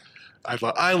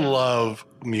 I love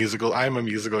musical. I'm a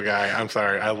musical guy. I'm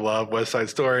sorry. I love West Side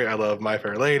Story. I love My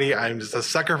Fair Lady. I'm just a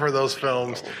sucker for those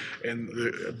films and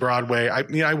Broadway.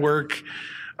 I work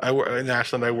in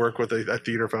Ashland. I work with a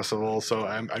theater festival, so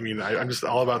I'm just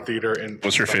all about theater. And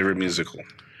what's your favorite musical?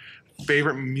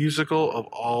 Favorite musical of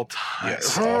all time?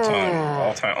 Yes,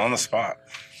 all time, on the spot.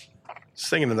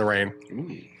 Singing in the Rain.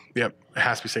 Ooh. Yep, it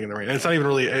has to be Singing in the Rain, and it's not even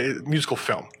really a musical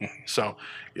film. So,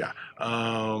 yeah.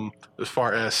 As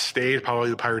far as stage, probably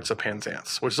The Pirates of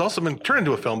Penzance, which has also been turned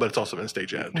into a film, but it's also been a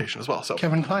stage adaptation as well. So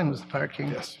Kevin Kline was the Pirate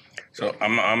King. Yes. So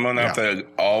I'm gonna have to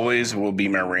always will be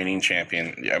my reigning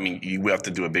champion. I mean, you have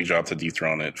to do a big job to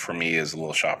dethrone it. For me, is a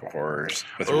Little Shop of Horrors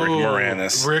with Rick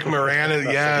Moranis. Rick Moranis,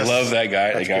 yes, love that guy.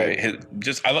 I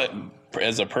like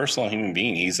as a personal human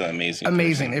being, he's amazing.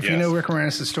 Amazing. If you know Rick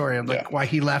Moranis' story of why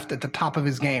he left at the top of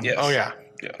his game. Yes. Oh yeah.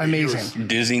 Yeah. Amazing.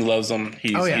 Disney loves him.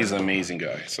 He's an amazing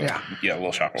guy. So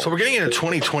Little Shop of Horrors. So we're getting into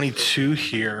 2022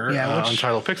 here.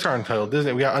 Untitled Pixar, Untitled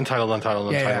Disney. We got Untitled,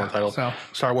 So.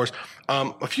 Star Wars.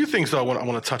 A few things though I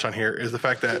want to touch on here is the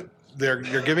fact that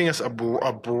they're giving us a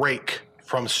break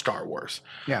from Star Wars.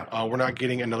 Yeah. We're not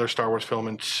getting another Star Wars film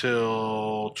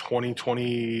until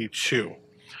 2022.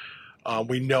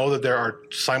 We know that there are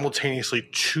simultaneously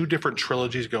two different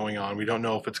trilogies going on. We don't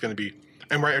know if it's going to be.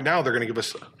 And right now, they're going to give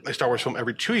us a Star Wars film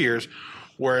every 2 years,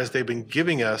 whereas they've been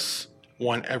giving us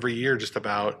one every year just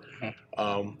about.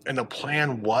 And the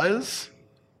plan was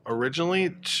originally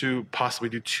to possibly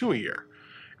do 2 a year.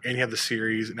 And you have the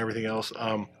series and everything else.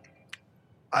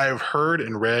 I've heard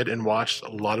and read and watched a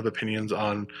lot of opinions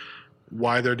on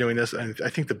why they're doing this. And I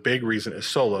think the big reason is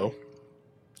Solo.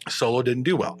 Solo didn't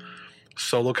do well.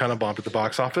 Solo kind of bombed at the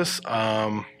box office.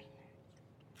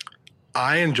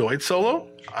 I enjoyed Solo.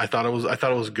 I thought it was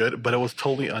good, but it was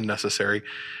totally unnecessary.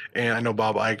 And I know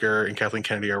Bob Iger and Kathleen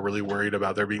Kennedy are really worried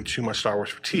about there being too much Star Wars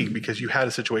fatigue because you had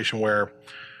a situation where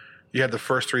you had the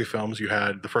first three films. You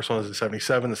had the first one was in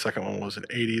 1977, the second one was in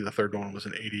 1980, the third one was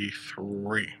in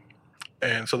 1983.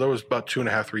 And so there was about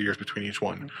 2.5, 3 years between each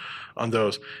one on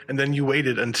those. And then you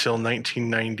waited until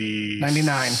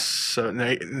 1999. So,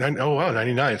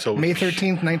 99. So May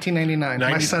 13th, 1999.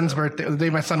 My son's birthday, the day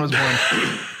my son was born.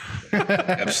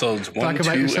 Episodes 1,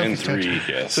 2, and 3.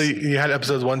 Yes. So you had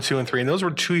episodes 1, 2, and 3, and those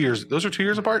were 2 years. Those are 2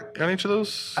 years apart on each of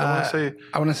those. I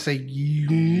want to say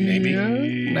maybe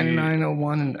 99,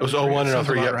 01, and it was 01 and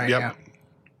 03. Yep. Right, yep. Yeah.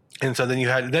 And so then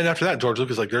after that, George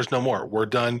Lucas there's no more. We're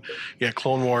done. You had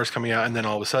Clone Wars coming out, and then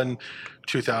all of a sudden,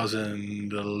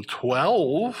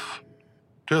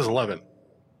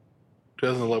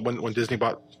 2011, when Disney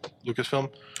bought Lucasfilm.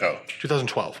 Oh.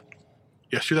 2012.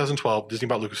 Yes, 2012. Disney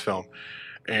bought Lucasfilm.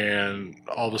 And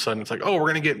all of a sudden, it's like, oh,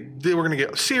 we're gonna get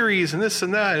a series and this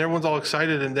and that, and everyone's all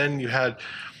excited. And then you had,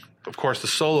 of course, the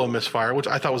Solo misfire, which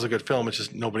I thought was a good film. It's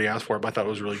just nobody asked for it, but I thought it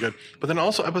was really good. But then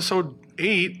also Episode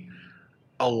 8,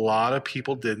 a lot of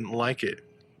people didn't like it.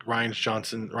 Ryan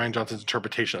Johnson's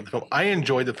interpretation of the film. I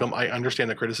enjoyed the film. I understand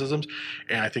the criticisms,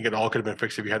 and I think it all could have been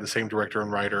fixed if you had the same director and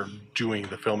writer doing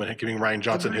the film and giving Ryan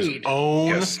Johnson his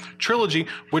own trilogy,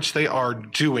 which they are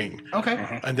doing.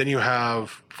 Okay. And then you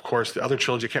have, of course, the other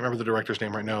trilogy. I can't remember the director's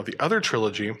name right now. The other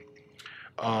trilogy,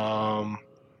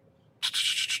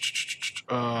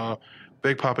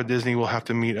 Big Papa Disney will have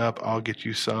to meet up. I'll get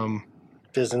you some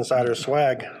Disney Insider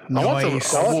swag.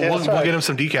 Nice. We'll get him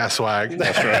some DCast swag.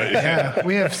 That's right. Yeah,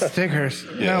 we have stickers.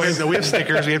 Yes. We have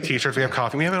stickers, we have t-shirts, we have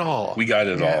coffee, we have it all. We got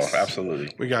it all.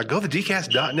 Absolutely. We got go to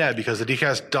DCast.net because the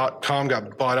DCast.com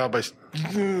got bought out by.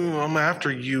 I'm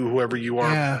after you, whoever you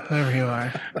are. Yeah, whoever you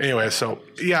are. Anyway, so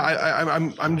yeah,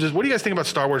 I'm just. What do you guys think about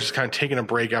Star Wars just kind of taking a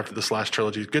break after this last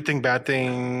trilogy? Good thing, bad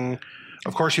thing.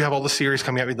 Of course, you have all the series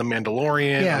coming out with The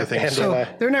Mandalorian. Yeah, other things. so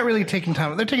they're not really taking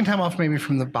time. They're taking time off maybe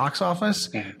from the box office,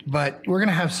 but we're going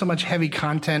to have so much heavy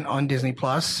content on Disney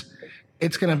Plus.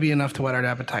 It's going to be enough to whet our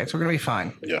appetites. We're going to be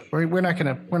fine. Yeah, we're not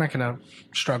going to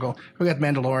struggle. We got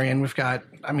Mandalorian. We've got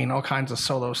all kinds of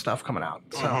solo stuff coming out.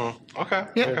 So Okay.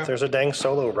 Yeah. Okay. There's a dang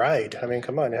solo ride. I mean,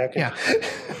 come on. Yeah.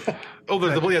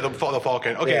 The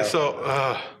Falcon. Okay, Yeah.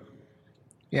 so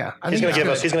Yeah. He's going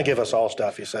to give us all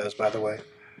stuff. He says, by the way.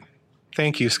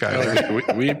 thank you,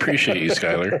 Skyler. we appreciate you,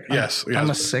 Skyler. yes. I'm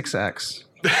a 6X.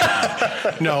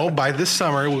 No, by this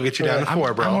summer we'll get you down to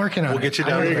 4, bro. I'm working on it. We'll get you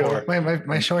down to 4.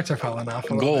 My shorts are falling off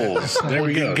a little Goals. There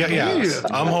we go. Yeah.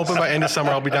 I'm hoping by end of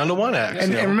summer I'll be down to 1X.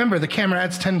 And remember, the camera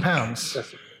adds 10 pounds.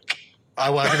 I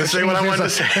wasn't going to say what I wanted to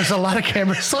say. There's a lot of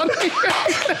cameras on here.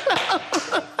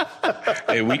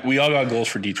 Hey, we all got goals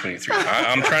for D23.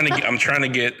 I'm trying to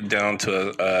get down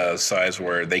to a size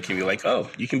where they can be like, oh,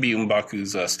 you can be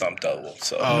M'Baku's stunt double.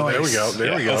 So there we go.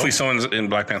 There we go. Hopefully, someone in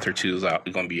Black Panther 2 is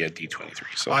going to be at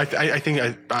D23. So I think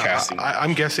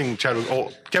I'm guessing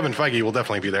Kevin Feige will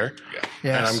definitely be there. Yeah.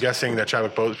 Yes. And I'm guessing that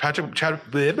Chadwick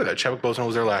Boseman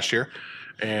was there last year.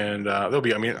 And there'll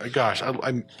be. I mean, gosh, I'll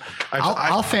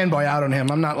fanboy out on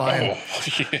him. I'm not lying.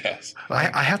 Oh, yes.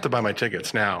 I have to buy my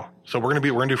tickets now. So we're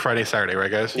gonna do Friday, Saturday, right,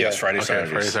 guys? Yes, Friday,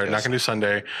 Saturday. Friday, Saturday. Yes. Not gonna do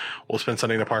Sunday. We'll spend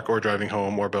Sunday in the park or driving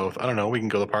home or both. I don't know. We can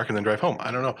go to the park and then drive home. I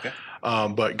don't know. Yeah.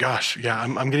 But gosh, yeah,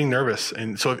 I'm getting nervous.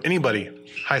 And so if anybody,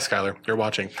 hi Skylar, you're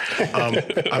watching.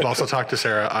 I've also talked to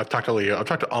Sarah. I've talked to Leo. I've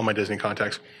talked to all my Disney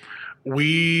contacts.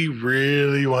 We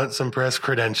really want some press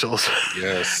credentials.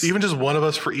 Yes. Even just one of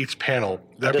us for each panel.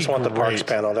 I just want the parks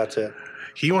panel. That's it.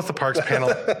 He wants the parks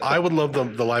panel. I would love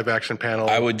the live action panel.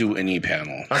 I would do any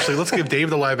panel. Actually, let's give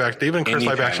Dave the live action. Dave and Chris Any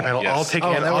live action panel. yes. I'll take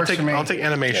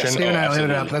animation. Yes. Steve and I lit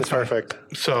it up. That's perfect.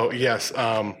 So yes,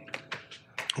 I've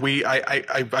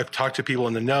talked to people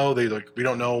in the know. We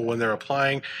don't know when they're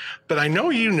applying, but I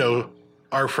know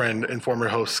our friend and former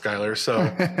host Skylar.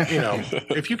 So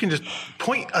if you can just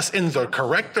point us in the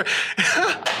correct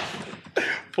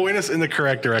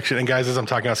direction. And guys, as I'm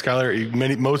talking about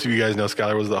Skylar, most of you guys know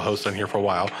Skylar was the host on here for a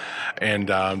while. And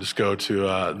just go to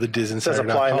the DCast. Says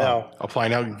apply now. Apply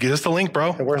now. Get us the link,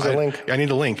 bro. And where's the link? I need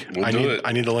the link.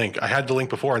 I need the link. I had the link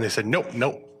before, and they said nope.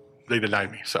 They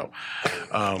denied me. So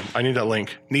I need that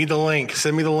link. Need the link.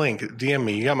 Send me the link. DM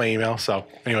me. You got my email. So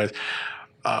anyways.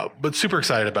 But super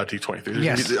excited about D23.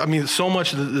 Yes. I mean, so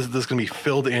much of this is going to be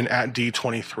filled in at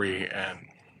D23. And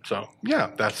so, yeah,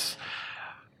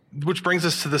 which brings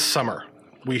us to this summer.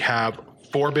 We have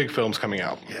 4 big films coming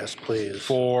out. Yes, please.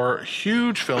 4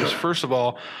 huge films. First of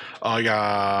all, Aladdin,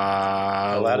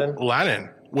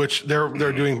 which they're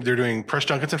doing press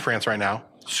junkets in France right now.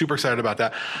 Super excited about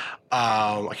that.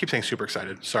 I keep saying super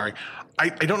excited. Sorry. I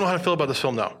don't know how to feel about this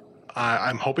film, though.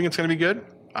 I'm hoping it's going to be good.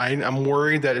 I'm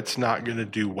worried that it's not going to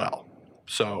do well.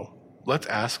 So let's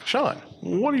ask Sean.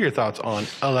 What are your thoughts on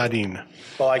Aladdin?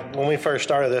 Well, when we first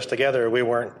started this together,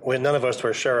 none of us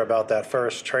were sure about that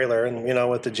first trailer. And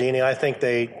with the genie, I think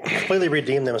they completely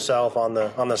redeemed themselves on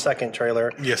the second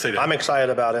trailer. Yes, they did. I'm excited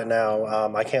about it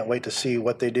now. I can't wait to see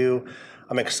what they do.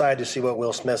 I'm excited to see what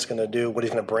Will Smith's going to do, what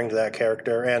he's going to bring to that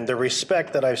character, and the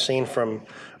respect that I've seen from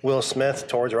Will Smith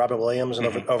towards Robin Williams and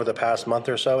over the past month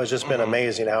or so has just been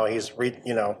amazing. How he's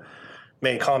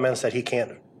made comments that he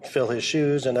can't fill his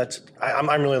shoes, and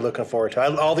I'm really looking forward to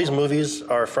it. All these movies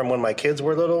are from when my kids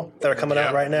were little that are coming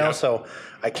out right now, so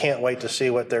I can't wait to see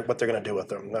what they're going to do with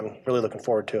them. I'm really looking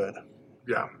forward to it.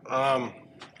 Yeah, I'm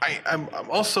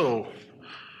also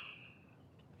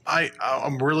I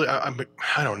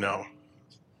don't know.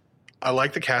 I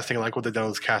like the casting. I like what they've done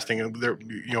with casting. There,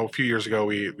 a few years ago,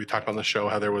 we talked on the show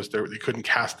how they couldn't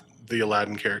cast the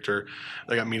Aladdin character.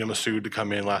 They got Mina Massoud to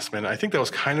come in last minute. I think that was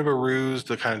kind of a ruse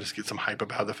to kind of just get some hype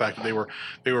about the fact that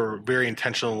they were very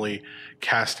intentionally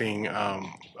casting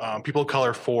people of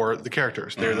color for the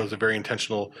characters. That was a very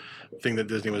intentional thing that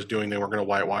Disney was doing. They weren't going to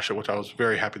whitewash it, which I was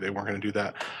very happy they weren't going to do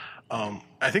that.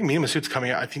 I think Mina Massoud's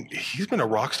coming out. I think he's been a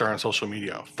rock star on social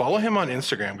media. Follow him on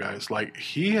Instagram, guys. Like,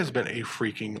 he has been a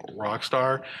freaking rock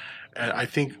star. And I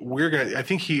think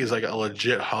he is like a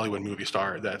legit Hollywood movie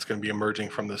star that's going to be emerging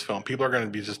from this film. People are going to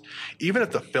be just, even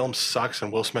if the film sucks and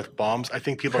Will Smith bombs, I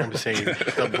think people are going to be saying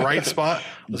the bright spot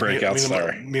was breakout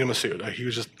star. Mina Massoud. He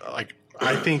was just like,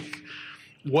 I think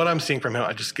what I'm seeing from him,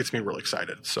 it just gets me really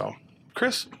excited. So,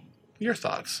 Chris, your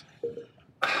thoughts?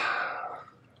 I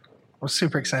was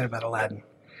super excited about Aladdin.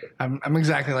 I'm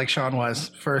exactly like Sean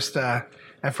was. that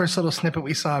first little snippet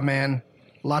we saw, man,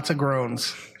 lots of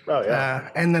groans. Oh yeah.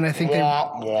 And then I think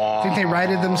they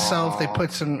righted themselves. They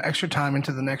put some extra time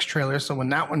into the next trailer. So when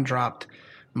that one dropped,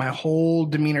 my whole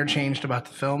demeanor changed about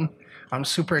the film. I'm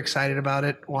super excited about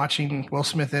it. Watching Will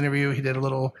Smith interview, he did a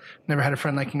little "Never Had a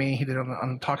Friend Like Me." He did on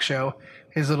a talk show.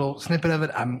 His little snippet of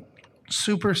it. I'm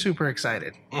super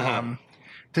excited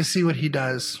to see what he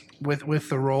does with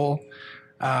the role.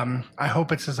 I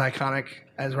hope it's as iconic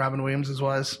as Robin Williams'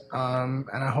 was, and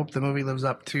I hope the movie lives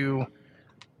up to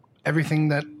everything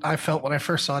that I felt when I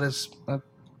first saw it as a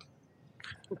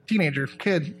teenager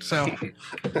kid. So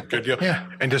good deal. Yeah.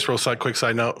 And just real quick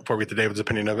side note before we get to David's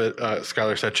opinion of it,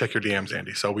 Skylar said, check your DMs,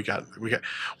 Andy. So we got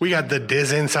the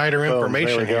Diz insider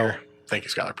information here. Thank you,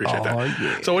 Skylar. Appreciate that.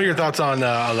 Yeah. So what are your thoughts on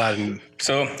Aladdin?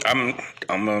 So I'm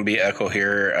gonna be echo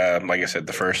here. Like I said,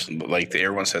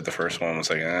 everyone said, the first one was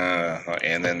like,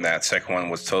 and then that second one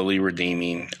was totally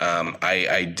redeeming.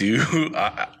 I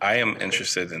am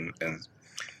interested in.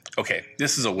 Okay,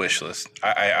 this is a wish list.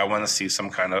 I want to see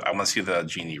I want to see the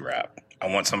genie rap. I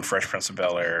want some Fresh Prince of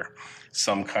Bel-Air,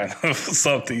 some kind of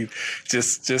something,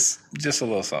 just a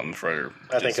little something for.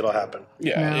 I think it'll happen.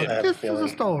 Yeah, this is a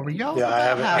story, y'all. Yeah, I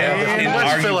have.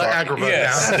 Let's fill it Agrabah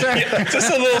now.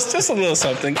 just a little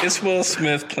something. It's Will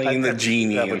Smith playing the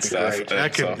genie and stuff.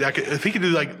 That could, if he could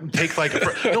do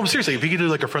no, seriously, if he could do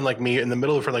like a friend like me in the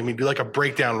middle of a friend like me, do like a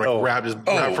breakdown rap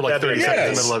for like 30 seconds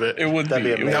in the middle of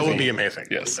it. That would be amazing.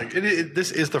 Yes,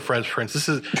 this is the Fresh Prince. This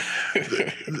is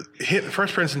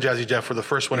Fresh Prince and Jazzy Jeff were the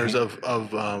first winners of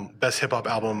best hip hop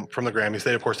album from the Grammys.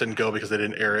 They of course didn't go because they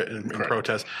didn't air it in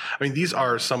protest. I mean, these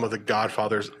are some of the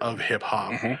godfathers of hip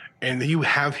hop, and you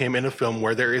have him in a film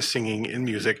where there is singing and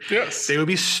music. Yes, they would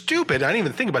be stupid. I didn't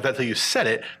even think about that until you said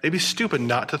it. They'd be stupid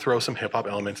not to throw some hip hop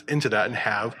elements into that and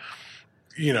have,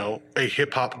 a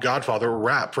hip hop godfather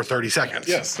rap for 30 seconds.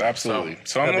 Yes, absolutely.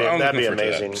 So that'd be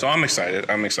amazing. So I'm excited.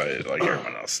 I'm excited like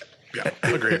everyone else. Yeah,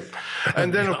 agreed.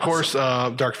 And then, of course,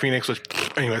 Dark Phoenix, which,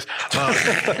 anyways.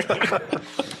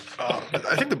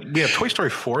 I think we have Toy Story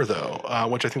 4, though,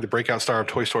 which I think the breakout star of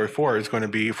Toy Story 4 is going to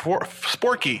be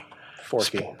Sporky.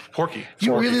 Forky.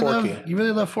 You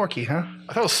really love Forky, huh?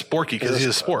 I thought it was Sporky because he's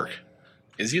a spork.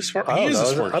 Is he a spork? He is a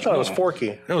spork. I thought it was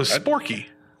Forky. No, it was Sporky.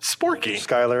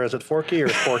 Skylar, is it Forky or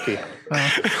Forky?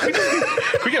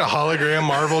 Can we get a hologram,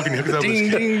 Marvel? Can you hook us up?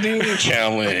 Ding,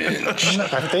 challenge.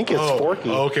 I think it's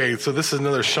Forky. Okay, so this is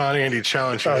another Sean Andy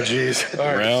challenge. Oh, jeez.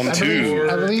 Round 2.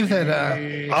 I believe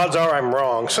that odds are I'm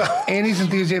wrong. So Andy's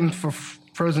enthusiasm for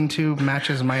Frozen 2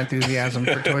 matches my enthusiasm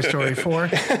for Toy Story 4.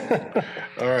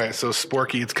 All right, so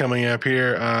Sporky, it's coming up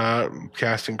here.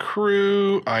 Cast and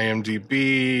crew,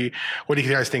 IMDb. What do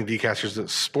you guys think, DCasters? Is it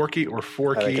Sporky or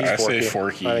Forky? I say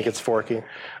Forky. I think it's Forky.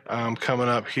 Coming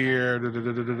up here.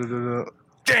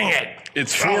 Dang it!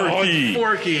 It's Forky.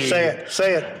 Forky. Say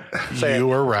it. You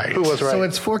were right. Who was right? So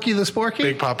it's Forky the Sporky?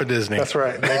 Big Papa Disney. That's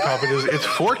right. Big Papa Disney. It's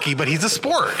Forky, but he's a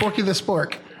spork. Forky the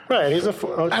Spork. Right, he's a.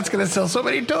 That's going to sell so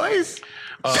many toys.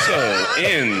 So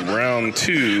in round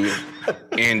 2,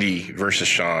 Andy versus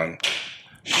Sean.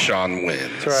 Sean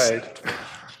wins. That's right.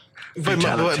 But it's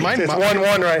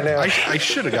 1-1 right now. I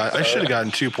should have gotten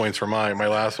 2 points for my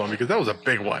last one because that was a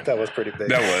big one. That was pretty big.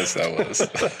 That was.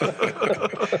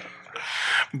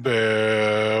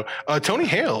 Boo. Tony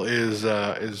Hale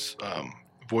is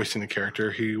voicing the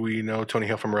character. We know Tony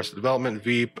Hale from Arrested Development,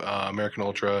 Veep, American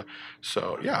Ultra.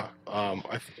 So yeah,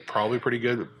 probably pretty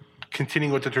good.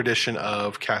 Continuing with the tradition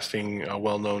of casting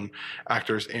well-known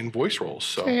actors in voice roles.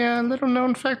 So yeah, little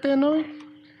known fact I know.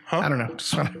 Huh? I don't know.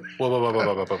 Just wanna...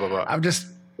 Whoa. I'm just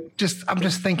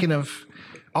thinking of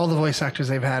all the voice actors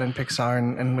they've had in Pixar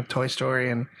and with Toy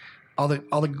Story and all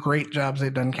the great jobs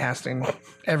they've done casting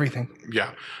everything.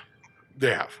 Yeah,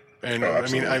 they have. And I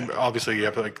mean, obviously you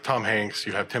have like Tom Hanks,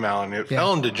 you have Tim Allen, you have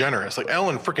Ellen DeGeneres, like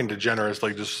Ellen freaking DeGeneres,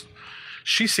 like just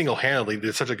she single-handedly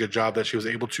did such a good job that she was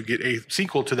able to get a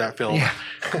sequel to that film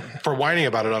for whining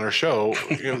about it on her show,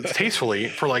 tastefully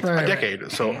for like a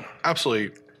decade. So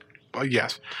absolutely,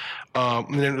 yes.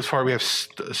 And then as far as we have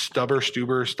Stubber,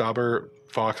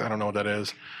 Fox. I don't know what that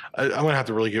is. I'm gonna have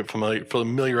to really get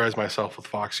familiarize myself with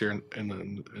Fox here in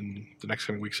the next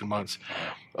coming weeks and months.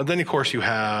 Then of course you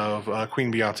have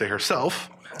Queen Beyonce herself,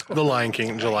 The Lion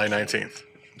King, July 19th.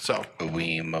 So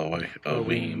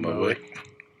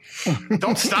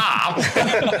don't stop.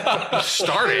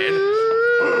 Started.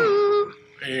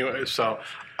 Anyway, so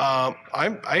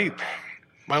my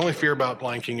only fear about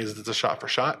Lion King is it's a shot for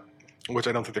shot, which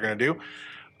I don't think they're gonna do.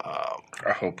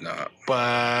 I hope not.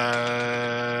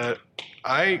 But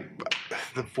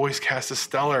the voice cast is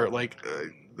stellar. Like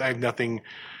I have nothing.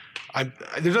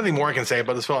 There's nothing more I can say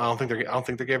about this film. I don't think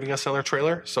they're giving us another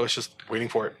trailer. So it's just waiting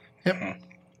for it. Yep.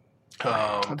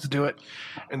 Let's do it.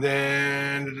 And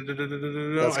then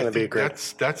That's going to be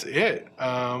great. That's it.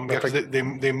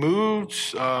 They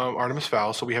moved Artemis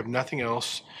Fowl, so we have nothing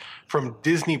else from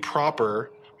Disney proper.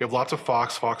 We have lots of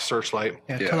Fox Searchlight.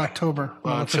 Yeah, till October.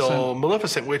 Until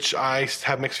Maleficent, which I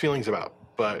have mixed feelings about.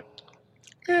 But,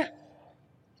 I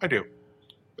do.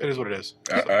 It is what it is.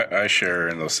 I share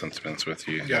in those sentiments with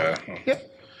you. Yeah.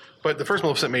 Yep. But the first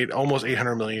Maleficent made almost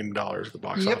 $800 million at the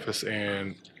box office.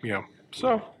 And,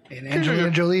 so. And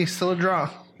Angelina Jolie is still a draw.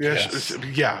 Yes.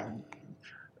 Yeah.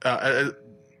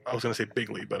 I was going to say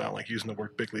bigly, but I don't like using the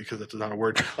word bigly because that's not a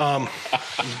word.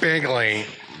 Bigly.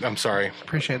 I'm sorry.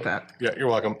 Appreciate that. Yeah, you're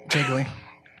welcome. Bigly.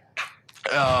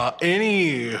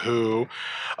 Anywho,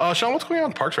 Sean, what's going on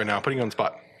in the parks right now? Putting you on the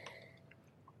spot.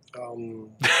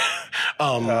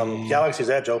 Galaxy's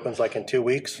Edge opens like in 2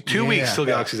 weeks. 2 weeks till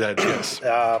Galaxy's Edge, yes.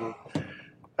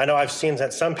 I know I've seen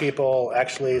that some people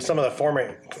actually, some of the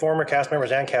former cast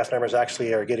members and cast members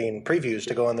actually are getting previews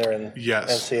to go in there and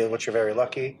see it, which you're very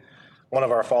lucky. One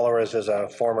of our followers is a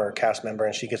former cast member,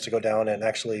 and she gets to go down and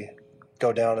actually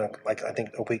go down like I think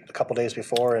a couple days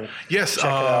before and check it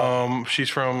out. She's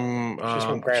from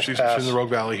Grants Pass. in the Rogue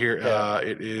Valley here. Yeah.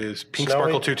 It is Pink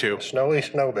Sparkle Tutu. Snowy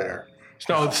Snow Bear.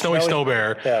 Snowy Snow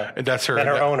Bear. Yeah, and that's her. And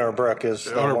her owner Brooke is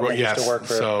the one that used to work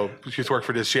for. So she used to work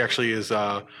for this. She actually is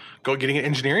getting an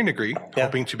engineering degree,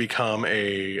 hoping to become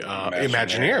a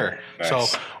Imagineer.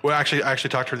 Nice. So I actually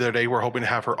talked to her the other day. We're hoping to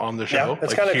have her on the show. Yeah,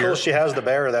 it's kind of cool. She has the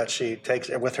bear that she takes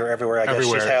with her everywhere. I guess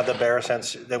she's had the bear since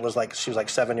she was like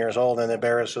 7 years old, and the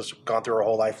bear has just gone through her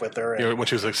whole life with her. When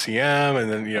she was like CM,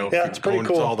 and then it's pretty going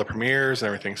cool. to all the premieres and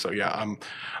everything. So yeah, I'm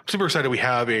super excited. We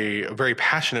have a very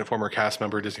passionate former cast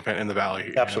member, Disney fan in the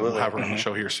Valley. Absolutely, we'll have her on the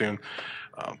show here soon.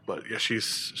 But yeah,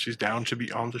 she's down to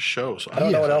be on the show. So I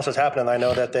don't know what else is happening. I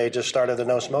know that they just started the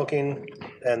no smoking,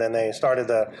 and then they started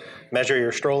the measure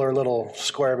your stroller little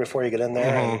square before you get in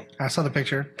there. And I saw the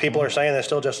picture. people are saying they're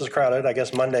still just as crowded. I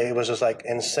guess Monday it was just like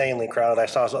insanely crowded. I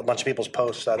saw a bunch of people's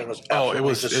posts that it was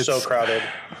just so crowded.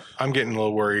 I'm getting a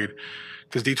little worried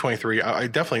because D23. I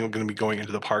definitely am going to be going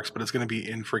into the parks, but it's going to be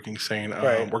in freaking insane.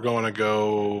 Right. We're going to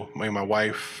go. My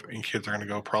wife and kids are going to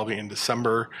go probably in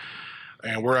December.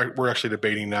 And we're actually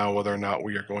debating now whether or not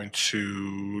we are going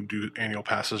to do annual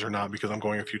passes or not because I'm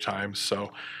going a few times.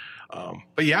 So,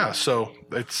 but yeah, so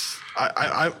it's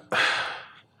I'm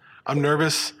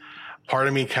nervous. Part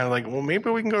of me kind of like, well,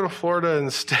 maybe we can go to Florida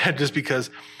instead, just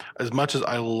because as much as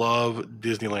I love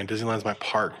Disneyland's my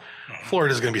park.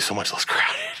 Florida is going to be so much less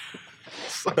crowded.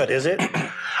 But is it?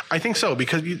 I think so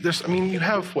because you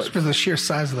have what? Just for the sheer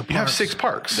size of the park. You have 6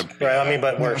 parks. Right.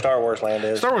 But where Star Wars Land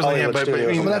is. Star Wars Land, but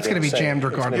that's going to be jammed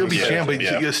regardless. It'll be jammed, but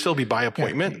you'll still be by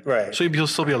appointment. Right. So you'll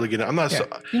still be able to get in. I'm not. You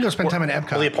can go spend time in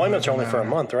Epcot. Well, the appointments are only for a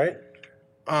month, right?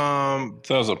 That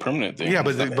was a permanent thing. Yeah,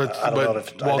 but Walt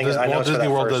Disney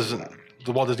World doesn't.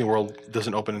 The Walt Disney World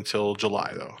doesn't open until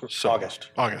July though. So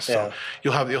August. Yeah. So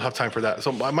you'll have time for that.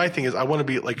 So my thing is I want to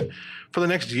be like for the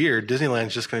next year,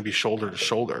 Disneyland's just going to be shoulder to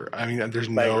shoulder. I mean, there's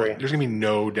going to be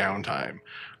no downtime.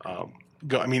 I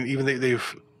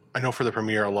know for the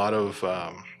premiere, a lot of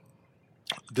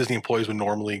Disney employees would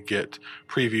normally get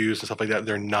previews and stuff like that.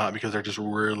 They're not because they're just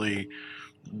really,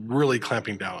 really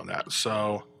clamping down on that.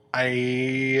 So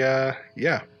yeah.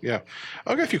 I've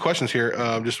got a few questions here,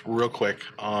 just real quick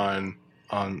on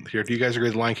here. Do you guys agree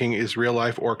the Lion King is real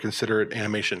life or consider it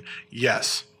animation?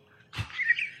 Yes.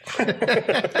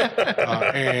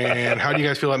 And how do you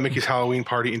guys feel about Mickey's Halloween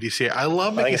party in DCA? I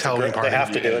love Mickey's Halloween party. They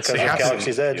have to do it because of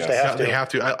Galaxy's Edge. Yeah. They have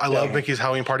to. I love Mickey's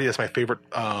Halloween party. That's my favorite.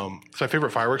 It's my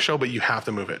favorite fireworks show, but you have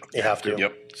to move it. You have to.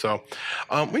 Yep. So,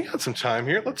 we got some time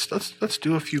here. Let's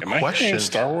do a few Am I questions. hearing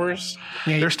Star Wars?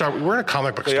 We're in a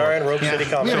comic book We store. are in Rogue City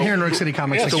Comics. We're here in Rogue City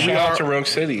Comics. Yeah, so shout out to Rogue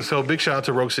City. So big shout out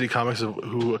to Rogue City Comics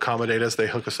who accommodate us. They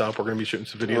hook us up. We're going to be shooting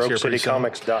some videos here pretty soon.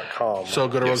 RogueCityComics.com. So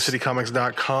go to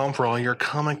RogueCityComics.com for all your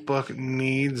comic book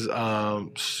needs.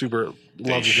 Super love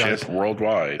They you guys. ship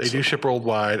worldwide. They do ship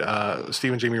worldwide.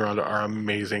 Steve and Jamie Ronda are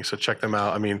amazing, so check them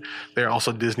out. I mean, they're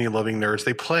also Disney loving nerds.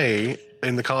 They play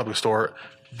in the comic book store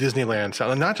Disneyland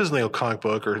sound, not just comic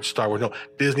book or Star Wars. No,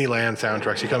 Disneyland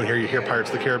soundtracks. You come in here, you hear Pirates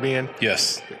of the Caribbean,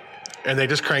 Yes. and they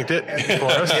just cranked it for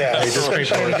us. Yeah. They just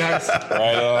cranked it.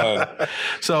 Right on.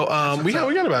 So we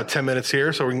got about 10 minutes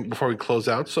here, so before we close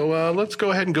out. So let's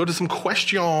go ahead and go to some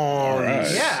questions. right.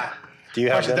 Yeah. Do you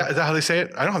have Is them? that how they say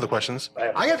it? I don't have the questions.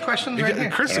 I got questions right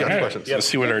here. Chris got the questions. Let's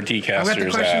see what our I've got the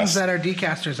decasters questions asked. that our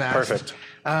decasters asked. Perfect.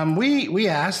 We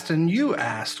asked and you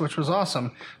asked, which was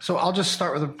awesome. So I'll just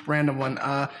start with a random one.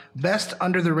 Best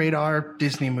under the radar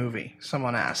Disney movie.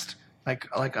 Someone asked, like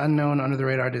unknown under the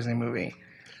radar Disney movie.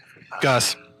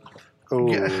 Gus. Ooh,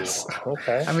 Yes.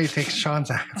 okay. I'm going to take Sean's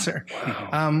answer.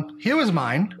 Here was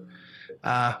mine.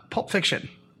 Pulp Fiction.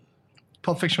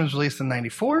 Pulp Fiction was released in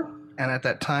 '94, and at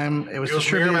that time it was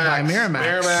distributed by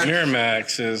Miramax.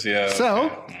 Miramax is, yeah.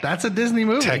 So that's a Disney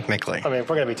movie. Technically. I mean, if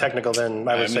we're going to be technical, then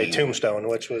I would say mean- Tombstone,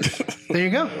 which was, There you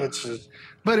go. which is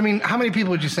But I mean, how many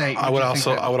people would you say? I would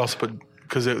also put,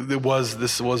 because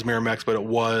this was Miramax, but it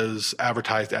was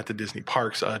advertised at the Disney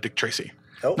parks. Dick Tracy.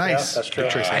 oh, Nice. yeah, that's true.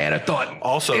 Tracy. I had a thought.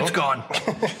 Also, It's gone.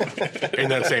 in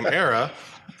that same era,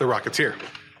 The Rocketeer.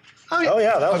 Oh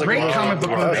yeah, that was a great good comic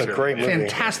book That was movie. a great movie.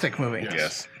 Fantastic movie.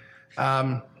 Yes.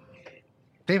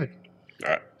 David, All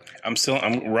right. I'm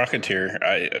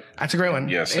Rocketeer. that's a great one.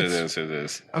 Yes, it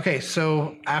is. Okay,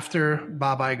 so after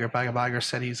Bob Iger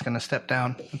said he's going to step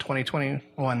down in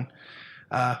 2021,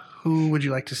 who would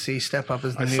you like to see step up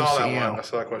as the new CEO? I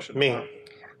saw that question. Me.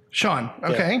 Sean.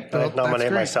 Okay, I that's nominate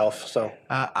great. myself. So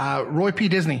Roy P.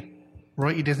 Disney,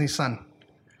 Roy E. Disney's son.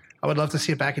 I would love to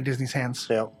see it back in Disney's hands.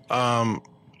 yeah,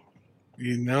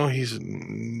 He's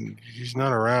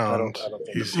not around. I don't think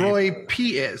He's, Roy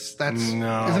P. is. That's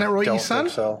No, isn't that Roy don't E.'s son?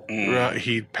 think so.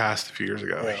 he passed a few years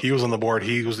ago. He was on the board.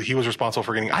 He was responsible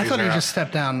for getting I Eisner thought he out. just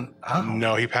stepped down. Oh,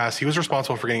 No, he passed. He was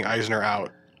responsible for getting Eisner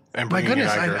out and my bringing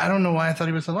goodness! in Iger. I don't know why I thought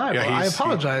he was alive. Yeah, Well, I he's-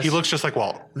 apologize. He looks just like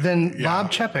Walt. Then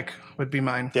Bob Chapek would be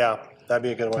mine. Yeah, that'd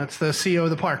be a good one. That's the CEO of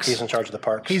the parks. He's in charge of the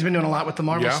parks. He's been doing a lot with the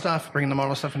Marvel Yeah. stuff, bringing the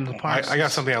Marvel stuff into the parks. I got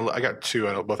something. I got two,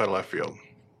 both out of left field.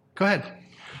 Go ahead.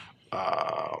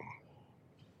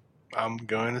 I'm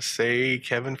going to say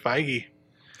Kevin Feige.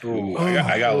 Ooh,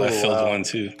 I got left field one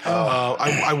too.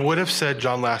 I would have said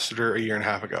John Lasseter a year and a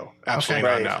half ago. Absolutely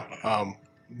Okay. not now.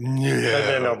 That'd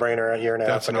been a no-brainer a year and a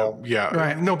half That's ago.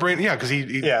 Right. no brain. Yeah, because a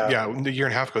year and a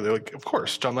half ago, they're like, of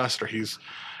course, John Lasseter, he's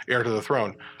heir to the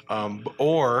throne.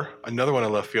 Or another one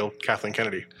in left field, Kathleen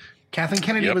Kennedy. Kathleen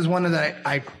Kennedy Yep. was one of the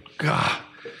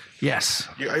yes.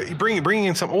 Bringing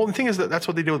in some. Well, the thing is that's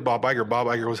what they did with Bob Iger. Bob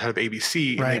Iger was head of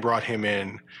ABC, and they Right. brought him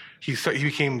in. He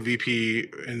became VP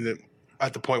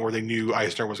at the point where they knew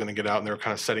Eisner was going to get out, and they were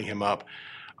kind of setting him up.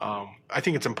 I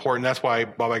think it's important. That's why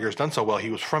Bob Iger has done so well. He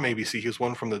was from ABC. He was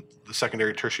one from the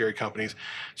secondary, tertiary companies.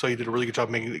 So he did a really good job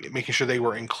making sure they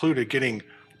were included, getting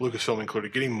Lucasfilm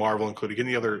included, getting Marvel included,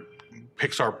 getting the other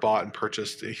Pixar bought and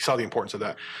purchased. He saw the importance of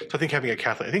that. So I think having a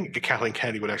Kathleen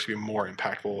Kennedy would actually be more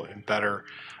impactful and better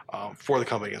for the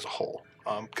company as a whole.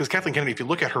 Because Kathleen Kennedy, if you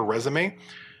look at her resume,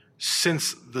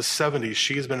 since the 70s,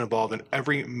 she has been involved in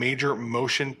every major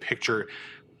motion picture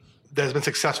that has been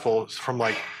successful from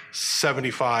like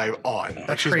 75 on.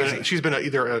 That's she's crazy. Been, she's been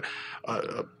either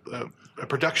a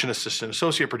production assistant,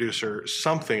 associate producer,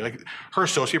 something. Like her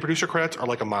associate producer credits are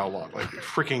like a mile long. Like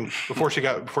freaking before she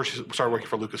started working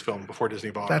for Lucasfilm, before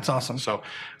Disney bought her. That's awesome. So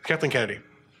Kathleen Kennedy.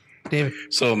 David.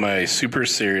 So my super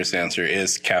serious answer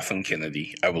is Kathleen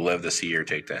Kennedy. I would love to see her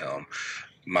take the helm.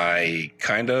 My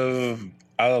kind of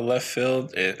out of left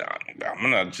field, I'm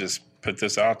gonna just put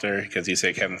this out there because you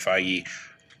say Kevin Feige.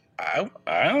 I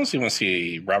honestly want to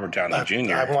see Robert Downey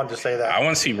Jr. I wanted to say that. I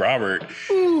want to see Robert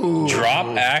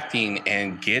drop acting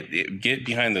and get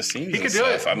behind the scenes. He could and do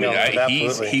stuff. it. I mean, No,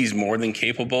 he's absolutely. more than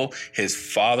capable. His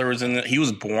father was in. He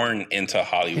was born into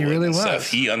Hollywood. He really and was. Stuff.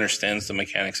 He understands the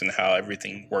mechanics and how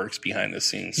everything works behind the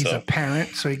scenes. He's so a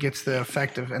parent, so he gets the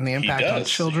effect of and the he impact on does.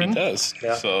 children. He does.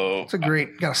 Yeah. So It's a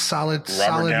great, got a solid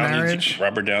Robert Downey, marriage.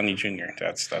 Robert Downey Jr.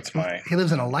 That's my. He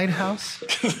lives in a lighthouse.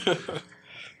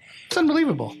 It's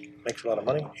unbelievable. Makes a lot of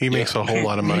money. He makes a whole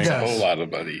lot of money. He A does. whole lot of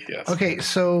money. Yes. Okay,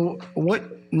 so what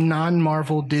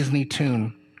non-Marvel Disney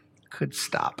tune could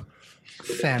stop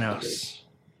Thanos?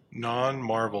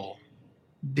 Non-Marvel.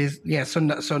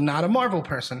 So not a Marvel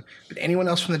person, but anyone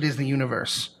else from the Disney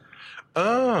universe.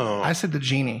 Oh. I said the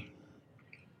genie.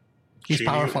 He's Genie-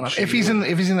 powerful enough. genie. If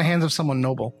he's in the hands of someone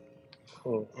noble.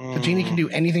 The genie can do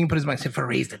anything. Put his mind. Say, for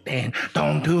raise the Dan.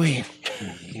 Don't do it.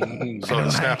 So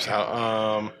the snaps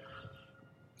out.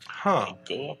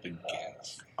 Go up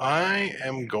against. I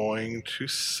am going to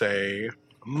say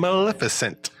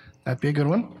Maleficent. That'd be a good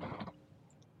one.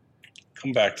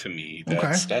 Come back to me.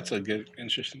 That's a good,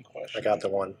 interesting question. I got the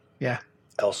one. Yeah.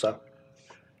 Elsa.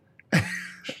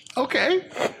 Okay.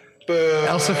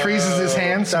 Elsa freezes his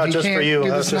hands. Not if he just can't for you. do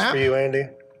the That's just snap. for you, Andy.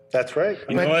 That's right.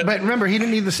 You know what? But remember, he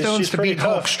didn't need the stones she's to pretty beat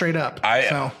Hulk tough. straight up.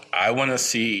 I want to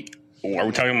see. Are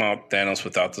we talking about Thanos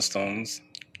without the stones?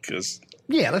 Because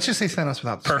Yeah, let's just say Thanos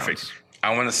without the perfect. stones.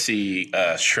 I want to see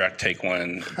Shrek take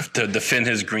one to defend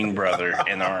his green brother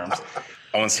in arms.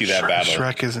 I want to see that battle.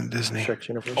 Shrek isn't Disney. Shrek's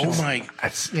universe. Oh my!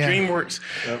 That's DreamWorks.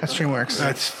 That's DreamWorks.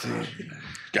 That's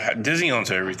God, Disney owns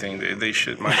everything. They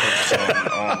should.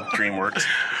 Microsoft own DreamWorks.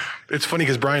 It's funny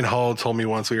because Brian Hall told me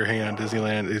once we were hanging out at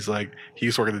Disneyland. He's like, he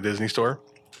used to work at the Disney store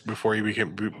before he was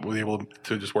able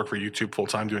to just work for YouTube full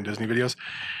time doing Disney videos.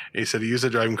 And he said he used to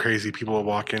drive him crazy. People would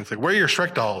walk in, it's like, where are your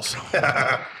Shrek dolls?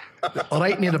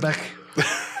 Right near the back.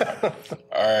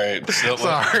 All right. So,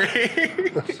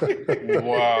 Sorry.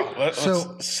 wow.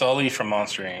 So- Let's Sully from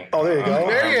Monster Inc. Oh, there you go.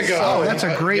 There you go. Oh, that's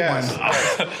a great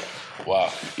Yes. one.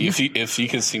 Wow. If you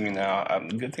can see me now,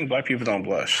 good thing black people don't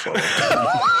blush. So.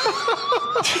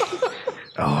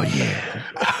 Oh yeah.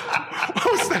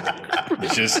 What was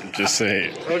that? just say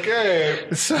it. Okay.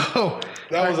 So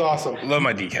That was awesome. Love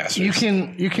my decasters.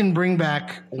 you can bring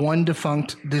back one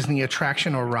defunct Disney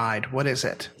attraction or ride. What is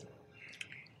it?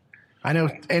 I know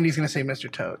Andy's going to say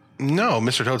Mr. Toad. No,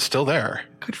 Mr. Toad's still there.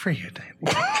 Good for you, Dan.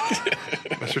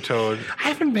 Mr. Toad. I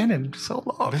haven't been in so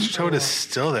long. Mr. Toad is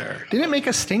still there. Didn't it make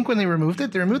a stink when they removed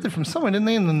it? They removed it from somewhere, didn't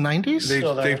they, in the 90s?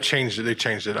 They've changed it. They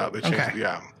changed it up. They changed Okay. it,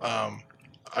 yeah.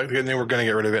 They were going to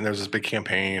get rid of it, and there was this big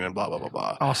campaign and blah, blah, blah,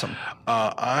 blah. Awesome.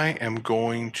 I am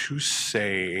going to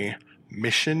say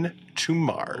Mission to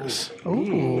Mars.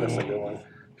 Ooh. That's a good one.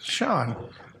 Sean.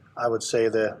 I would say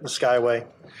the Skyway.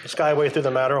 The Skyway through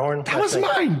the Matterhorn. That was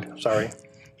mine. Sorry.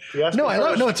 You asked No, me I love.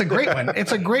 first. No, it's a great one.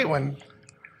 It's a great one.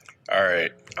 All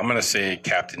right. I'm gonna say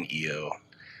Captain EO.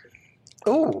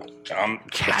 Ooh.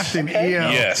 Captain EO.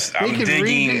 Yes, They I'm can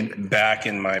read digging back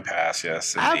in my past.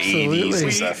 Yes, in the Absolutely. 80s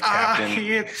and stuff. Captain.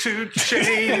 here to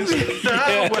change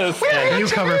the world. Yes. You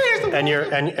cover.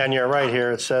 And you're right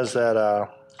here. It says that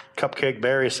Cupcake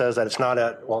Berry says that it's not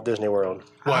at Walt Disney World.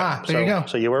 Ah, there you go.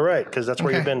 So you were right because that's where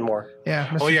Okay. you've been more. Yeah.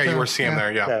 Mr. Oh, yeah, you Toad. were seeing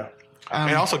there, yeah. Yeah.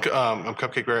 And also,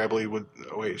 Cupcake Berry, I believe, would.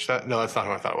 Wait, is that, no, that's not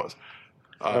who I thought it was.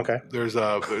 Okay. There's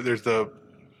the.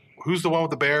 Who's the one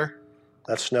with the bear?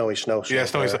 That's Snowy Snow. Yeah,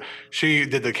 Snowy. there. She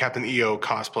did the Captain EO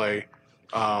cosplay,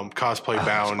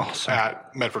 bound awesome.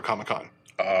 at Medford Comic Con.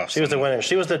 She was the winner.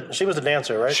 She was the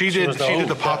dancer, right? She did was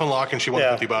the pop and lock, and she won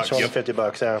yeah, $50. She won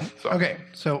 $50. Yeah. Okay,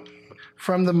 so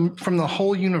from the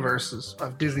whole universes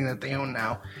of Disney that they own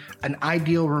now, an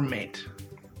ideal roommate.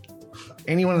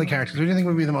 Any one of the characters. Who do you think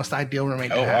would be the most ideal roommate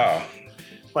to Oh have? wow.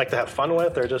 Like to have fun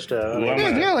with, or just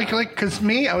Yeah, like, because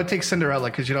me, I would take Cinderella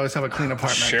because you'd always have a clean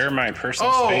apartment. Share my personal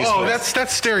space. Oh, with.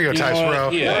 that's stereotypes, You know bro.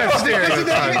 what? Yeah. That's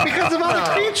stereotypes. Because of all the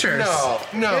creatures.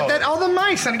 No. That all the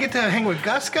mice, and I get to hang with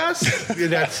Gus.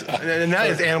 And that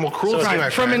is animal cruelty, my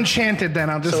From friend. Enchanted, then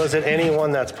I'll just. So is it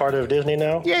anyone that's part of Disney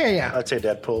now? Yeah. I'd say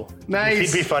Deadpool.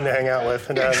 Nice. He'd be fun to hang out with.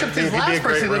 And, Except his he'd be a last great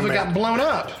person that roommate. got blown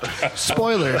up.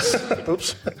 Spoilers.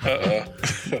 Oops.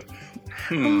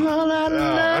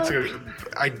 That's a good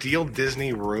ideal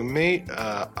Disney roommate.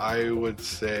 I would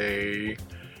say,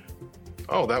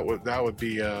 that would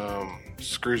be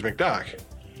Scrooge McDuck.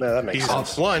 No, that makes He's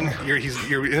sense. one. You're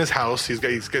in his house. He's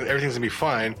got everything's gonna be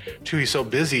fine. Two, he's so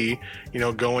busy,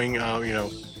 going,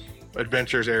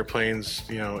 adventures, airplanes,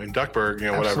 in Duckburg,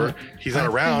 whatever. Absolutely. He's not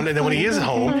around, and then when he is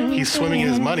home, he's swimming in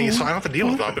his money, so I don't have to deal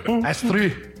with him. That's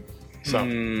 3. So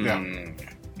yeah.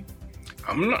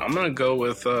 I'm gonna go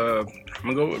with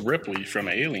Ripley from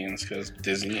Aliens because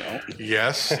Disney.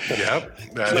 Yes. Yep.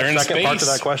 They're in Second space. part to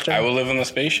that question? I will live in the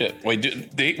spaceship.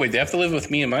 Wait, they have to live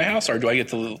with me in my house, or do I get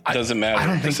to? Doesn't matter. I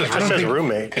don't think. It says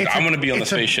roommate. Is I'm gonna be on the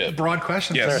it's a spaceship. Broad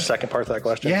question. Yes. there a second part to that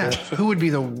question? Yeah. too? Who would be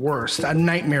the worst? A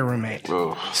nightmare roommate.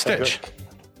 Stitch.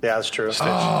 Yeah, that's true.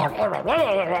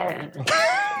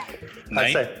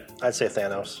 Night- I'd say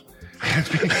Thanos.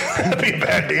 That'd be a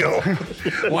bad deal.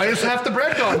 Why is half the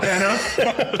bread gone,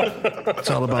 Thanos? It's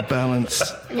all about balance.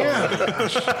 Yeah.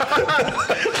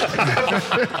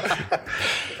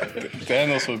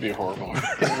 Thanos would be a horrible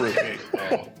roommate.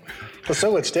 Oh. Well,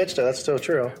 so would Stitch, though. That's still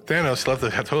true. Thanos left the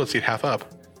toilet seat half up.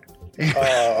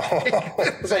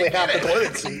 It's only half the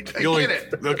toilet seat.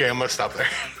 Okay, I'm gonna stop there.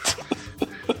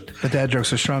 The dad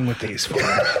jokes are strong with these.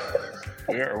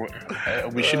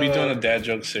 We should be doing a dad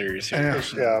joke series here.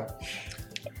 Yeah.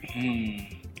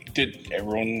 Did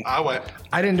everyone? I went.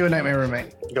 I didn't do a nightmare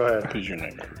roommate. Go ahead. Who's your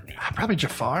nightmare roommate? Probably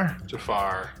Jafar.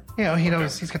 You He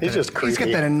knows he's got. He's just He's got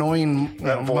creepy. that annoying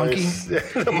monkey. Voice.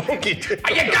 The monkey. You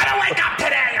gotta wake up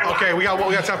today. Okay, we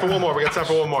got time for one more.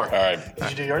 All right. Did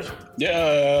you do yours?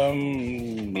 Yeah.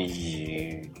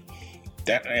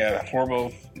 That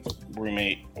horrible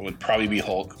roommate would probably be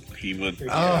Hulk. He would.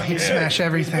 He'd smash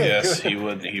everything. Yes, he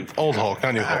would. Old Hulk,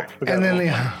 not new Hulk. And then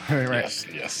right.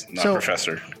 Yes, not So,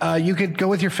 Professor. You could go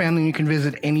with your family and you can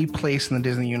visit any place in the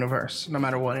Disney universe, no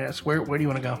matter what it is. Where do you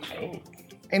want to go? Oh.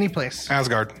 Any place.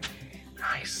 Asgard.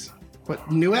 Nice.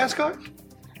 What, New Asgard?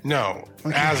 No,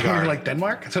 Asgard. Like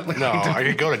Denmark? No, I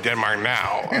could go to Denmark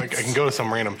now. I can go to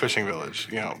some random fishing village.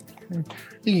 You know.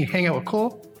 You can hang out with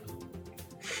Cole.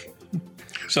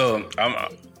 So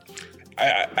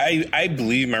I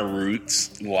believe my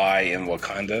roots lie in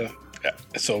Wakanda.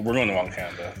 So we're going to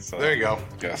Wakanda. So There you go.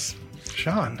 yes.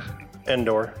 Sean.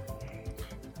 Endor.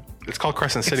 It's called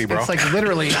Crescent City, bro. It's like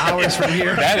literally hours from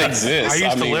here. That exists. I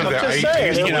used to live there. Just I saying,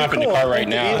 used to it'll get be up in the car right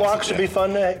now. Ewoks should be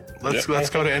fun. Let's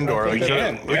go to Endor.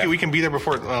 We can be there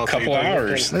before A couple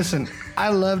hours. Listen, I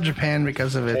love Japan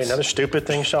because of Hey, its another stupid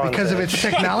thing, Sean. because of said. its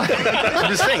technology. I'm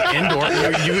just saying Endor.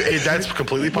 That's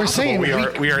completely possible. saying we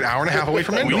are an hour and a half away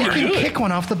from Endor. You are. can do it. kick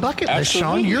one off the bucket list,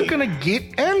 Sean. Absolutely. You're gonna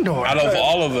get Endor. Out of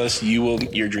all of us, your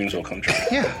dreams will come true.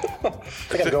 Yeah, I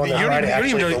think I'm going there Friday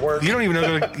actually for work. You don't even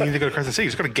know you need to go to Crescent City.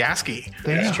 Just go to Gasky.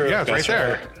 That's true. Yeah, it's right That's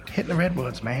there. hitting the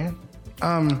redwoods, man.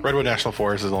 Redwood National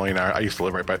Forest is only an hour. I used to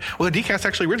live right by. Well, the DCast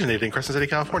actually originated in Crescent City,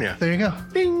 California. There you go.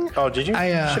 Ding. Oh, did you?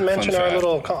 I, You should mention fun our fact.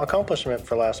 little accomplishment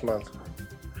for last month.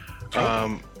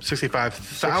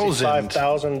 65,000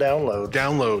 65,000 downloads.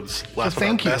 downloads. Last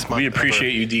thank month, you. best month We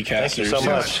appreciate you, Thank you DCasters. so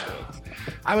much.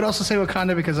 I would also say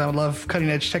Wakanda because I would love cutting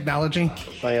edge technology.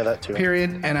 Oh yeah, that too.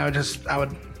 Period. And I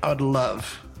would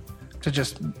love to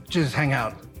just hang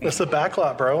out. It's the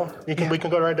backlot, bro. We can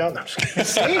go right down there. I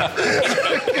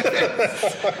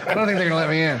don't think they're gonna let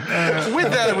me in.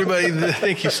 With that, everybody,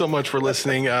 thank you so much for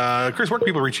listening. Chris, where can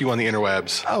people reach you on the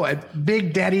interwebs? At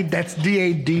Big Daddy, that's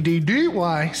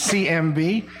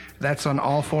DADDYCMB. That's on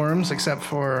all forums except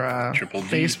for Triple D.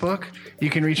 Facebook.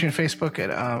 You can reach me on Facebook at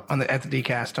the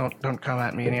DCast. Don't come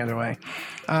at me any other way.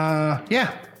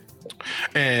 Yeah.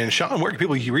 And Sean, where can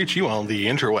people reach you on the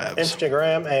interwebs?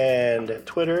 Instagram and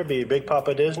Twitter be Big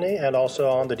Papa Disney, and also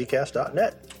on the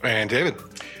DCast.net. And David.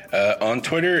 On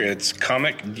Twitter, it's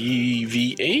Comic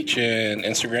DVH, and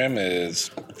Instagram is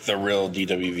The Real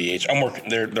DWVH. I'm working.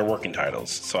 They're working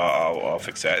titles, so I'll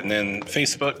fix that. And then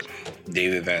Facebook,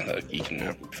 David Van Hook. You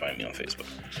can find me on Facebook.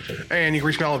 And you can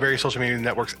reach me on all the various social media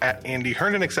networks at Andy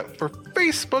Herndon, except for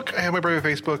Facebook. I have my private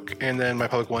Facebook, and then my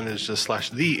public one is just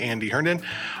 /the Andy Herndon.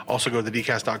 Also go to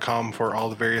thedcast.com for all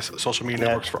the various social media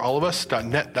networks for all of us.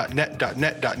 .net. The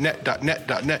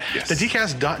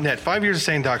DCast.net. 5 years of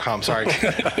saying .com, sorry.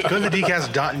 Go to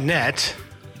thedcast.net.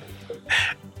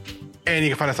 And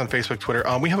you can find us on Facebook, Twitter.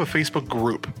 We have a Facebook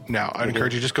group now. I'd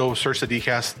encourage you just go search the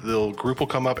DCast. The group will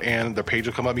come up and the page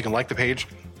will come up. You can like the page.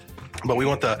 But we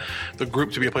want the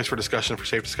group to be a place for discussion, for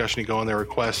safe discussion. You go on there,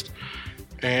 request.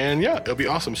 And yeah, it'll be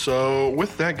awesome. So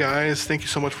with that, guys, thank you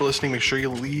so much for listening. Make sure you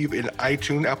leave an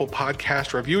iTunes, Apple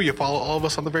Podcast review. You follow all of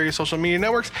us on the various social media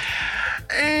networks.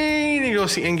 And you go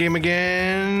see Endgame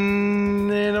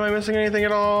again. And am I missing anything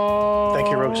at all? Thank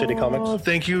you, Rogue City Comics.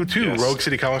 Thank you to Rogue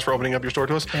City Comics for opening up your store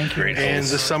to us. Thank you. And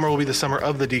this summer will be the summer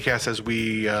of the DCast as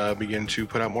we begin to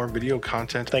put out more video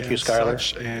content. Thank you, and Skylar.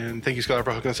 such. And thank you, Skylar,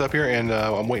 for hooking us up here. And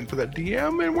I'm waiting for that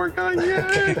DM, and we're gonna.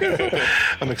 Yay!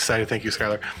 I'm excited. Thank you,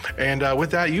 Skylar. And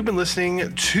with that, you've been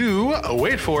listening to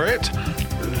wait for it,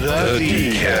 the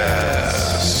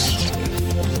DCast.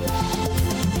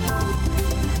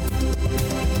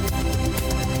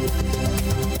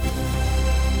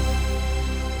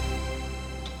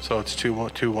 So it's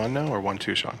 2-1 now, or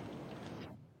 1-2, Sean?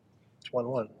 It's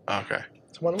 1-1. Okay.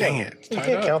 It's 1-1. Dang it. You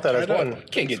can't count that as one.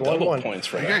 Can't get It's double 1-1. points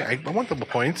for Okay, that. I want double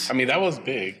points. I mean, that was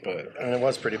big, but And it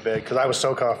was pretty big because I was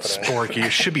so confident. Sporky.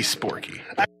 It should be Sporky.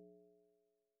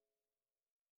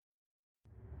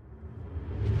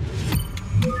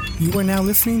 You are now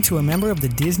listening to a member of the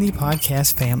Disney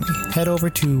Podcast family. Head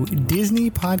over to Disney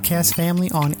Podcast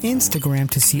Family on Instagram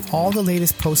to see all the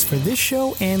latest posts for this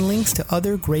show and links to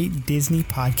other great Disney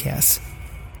podcasts.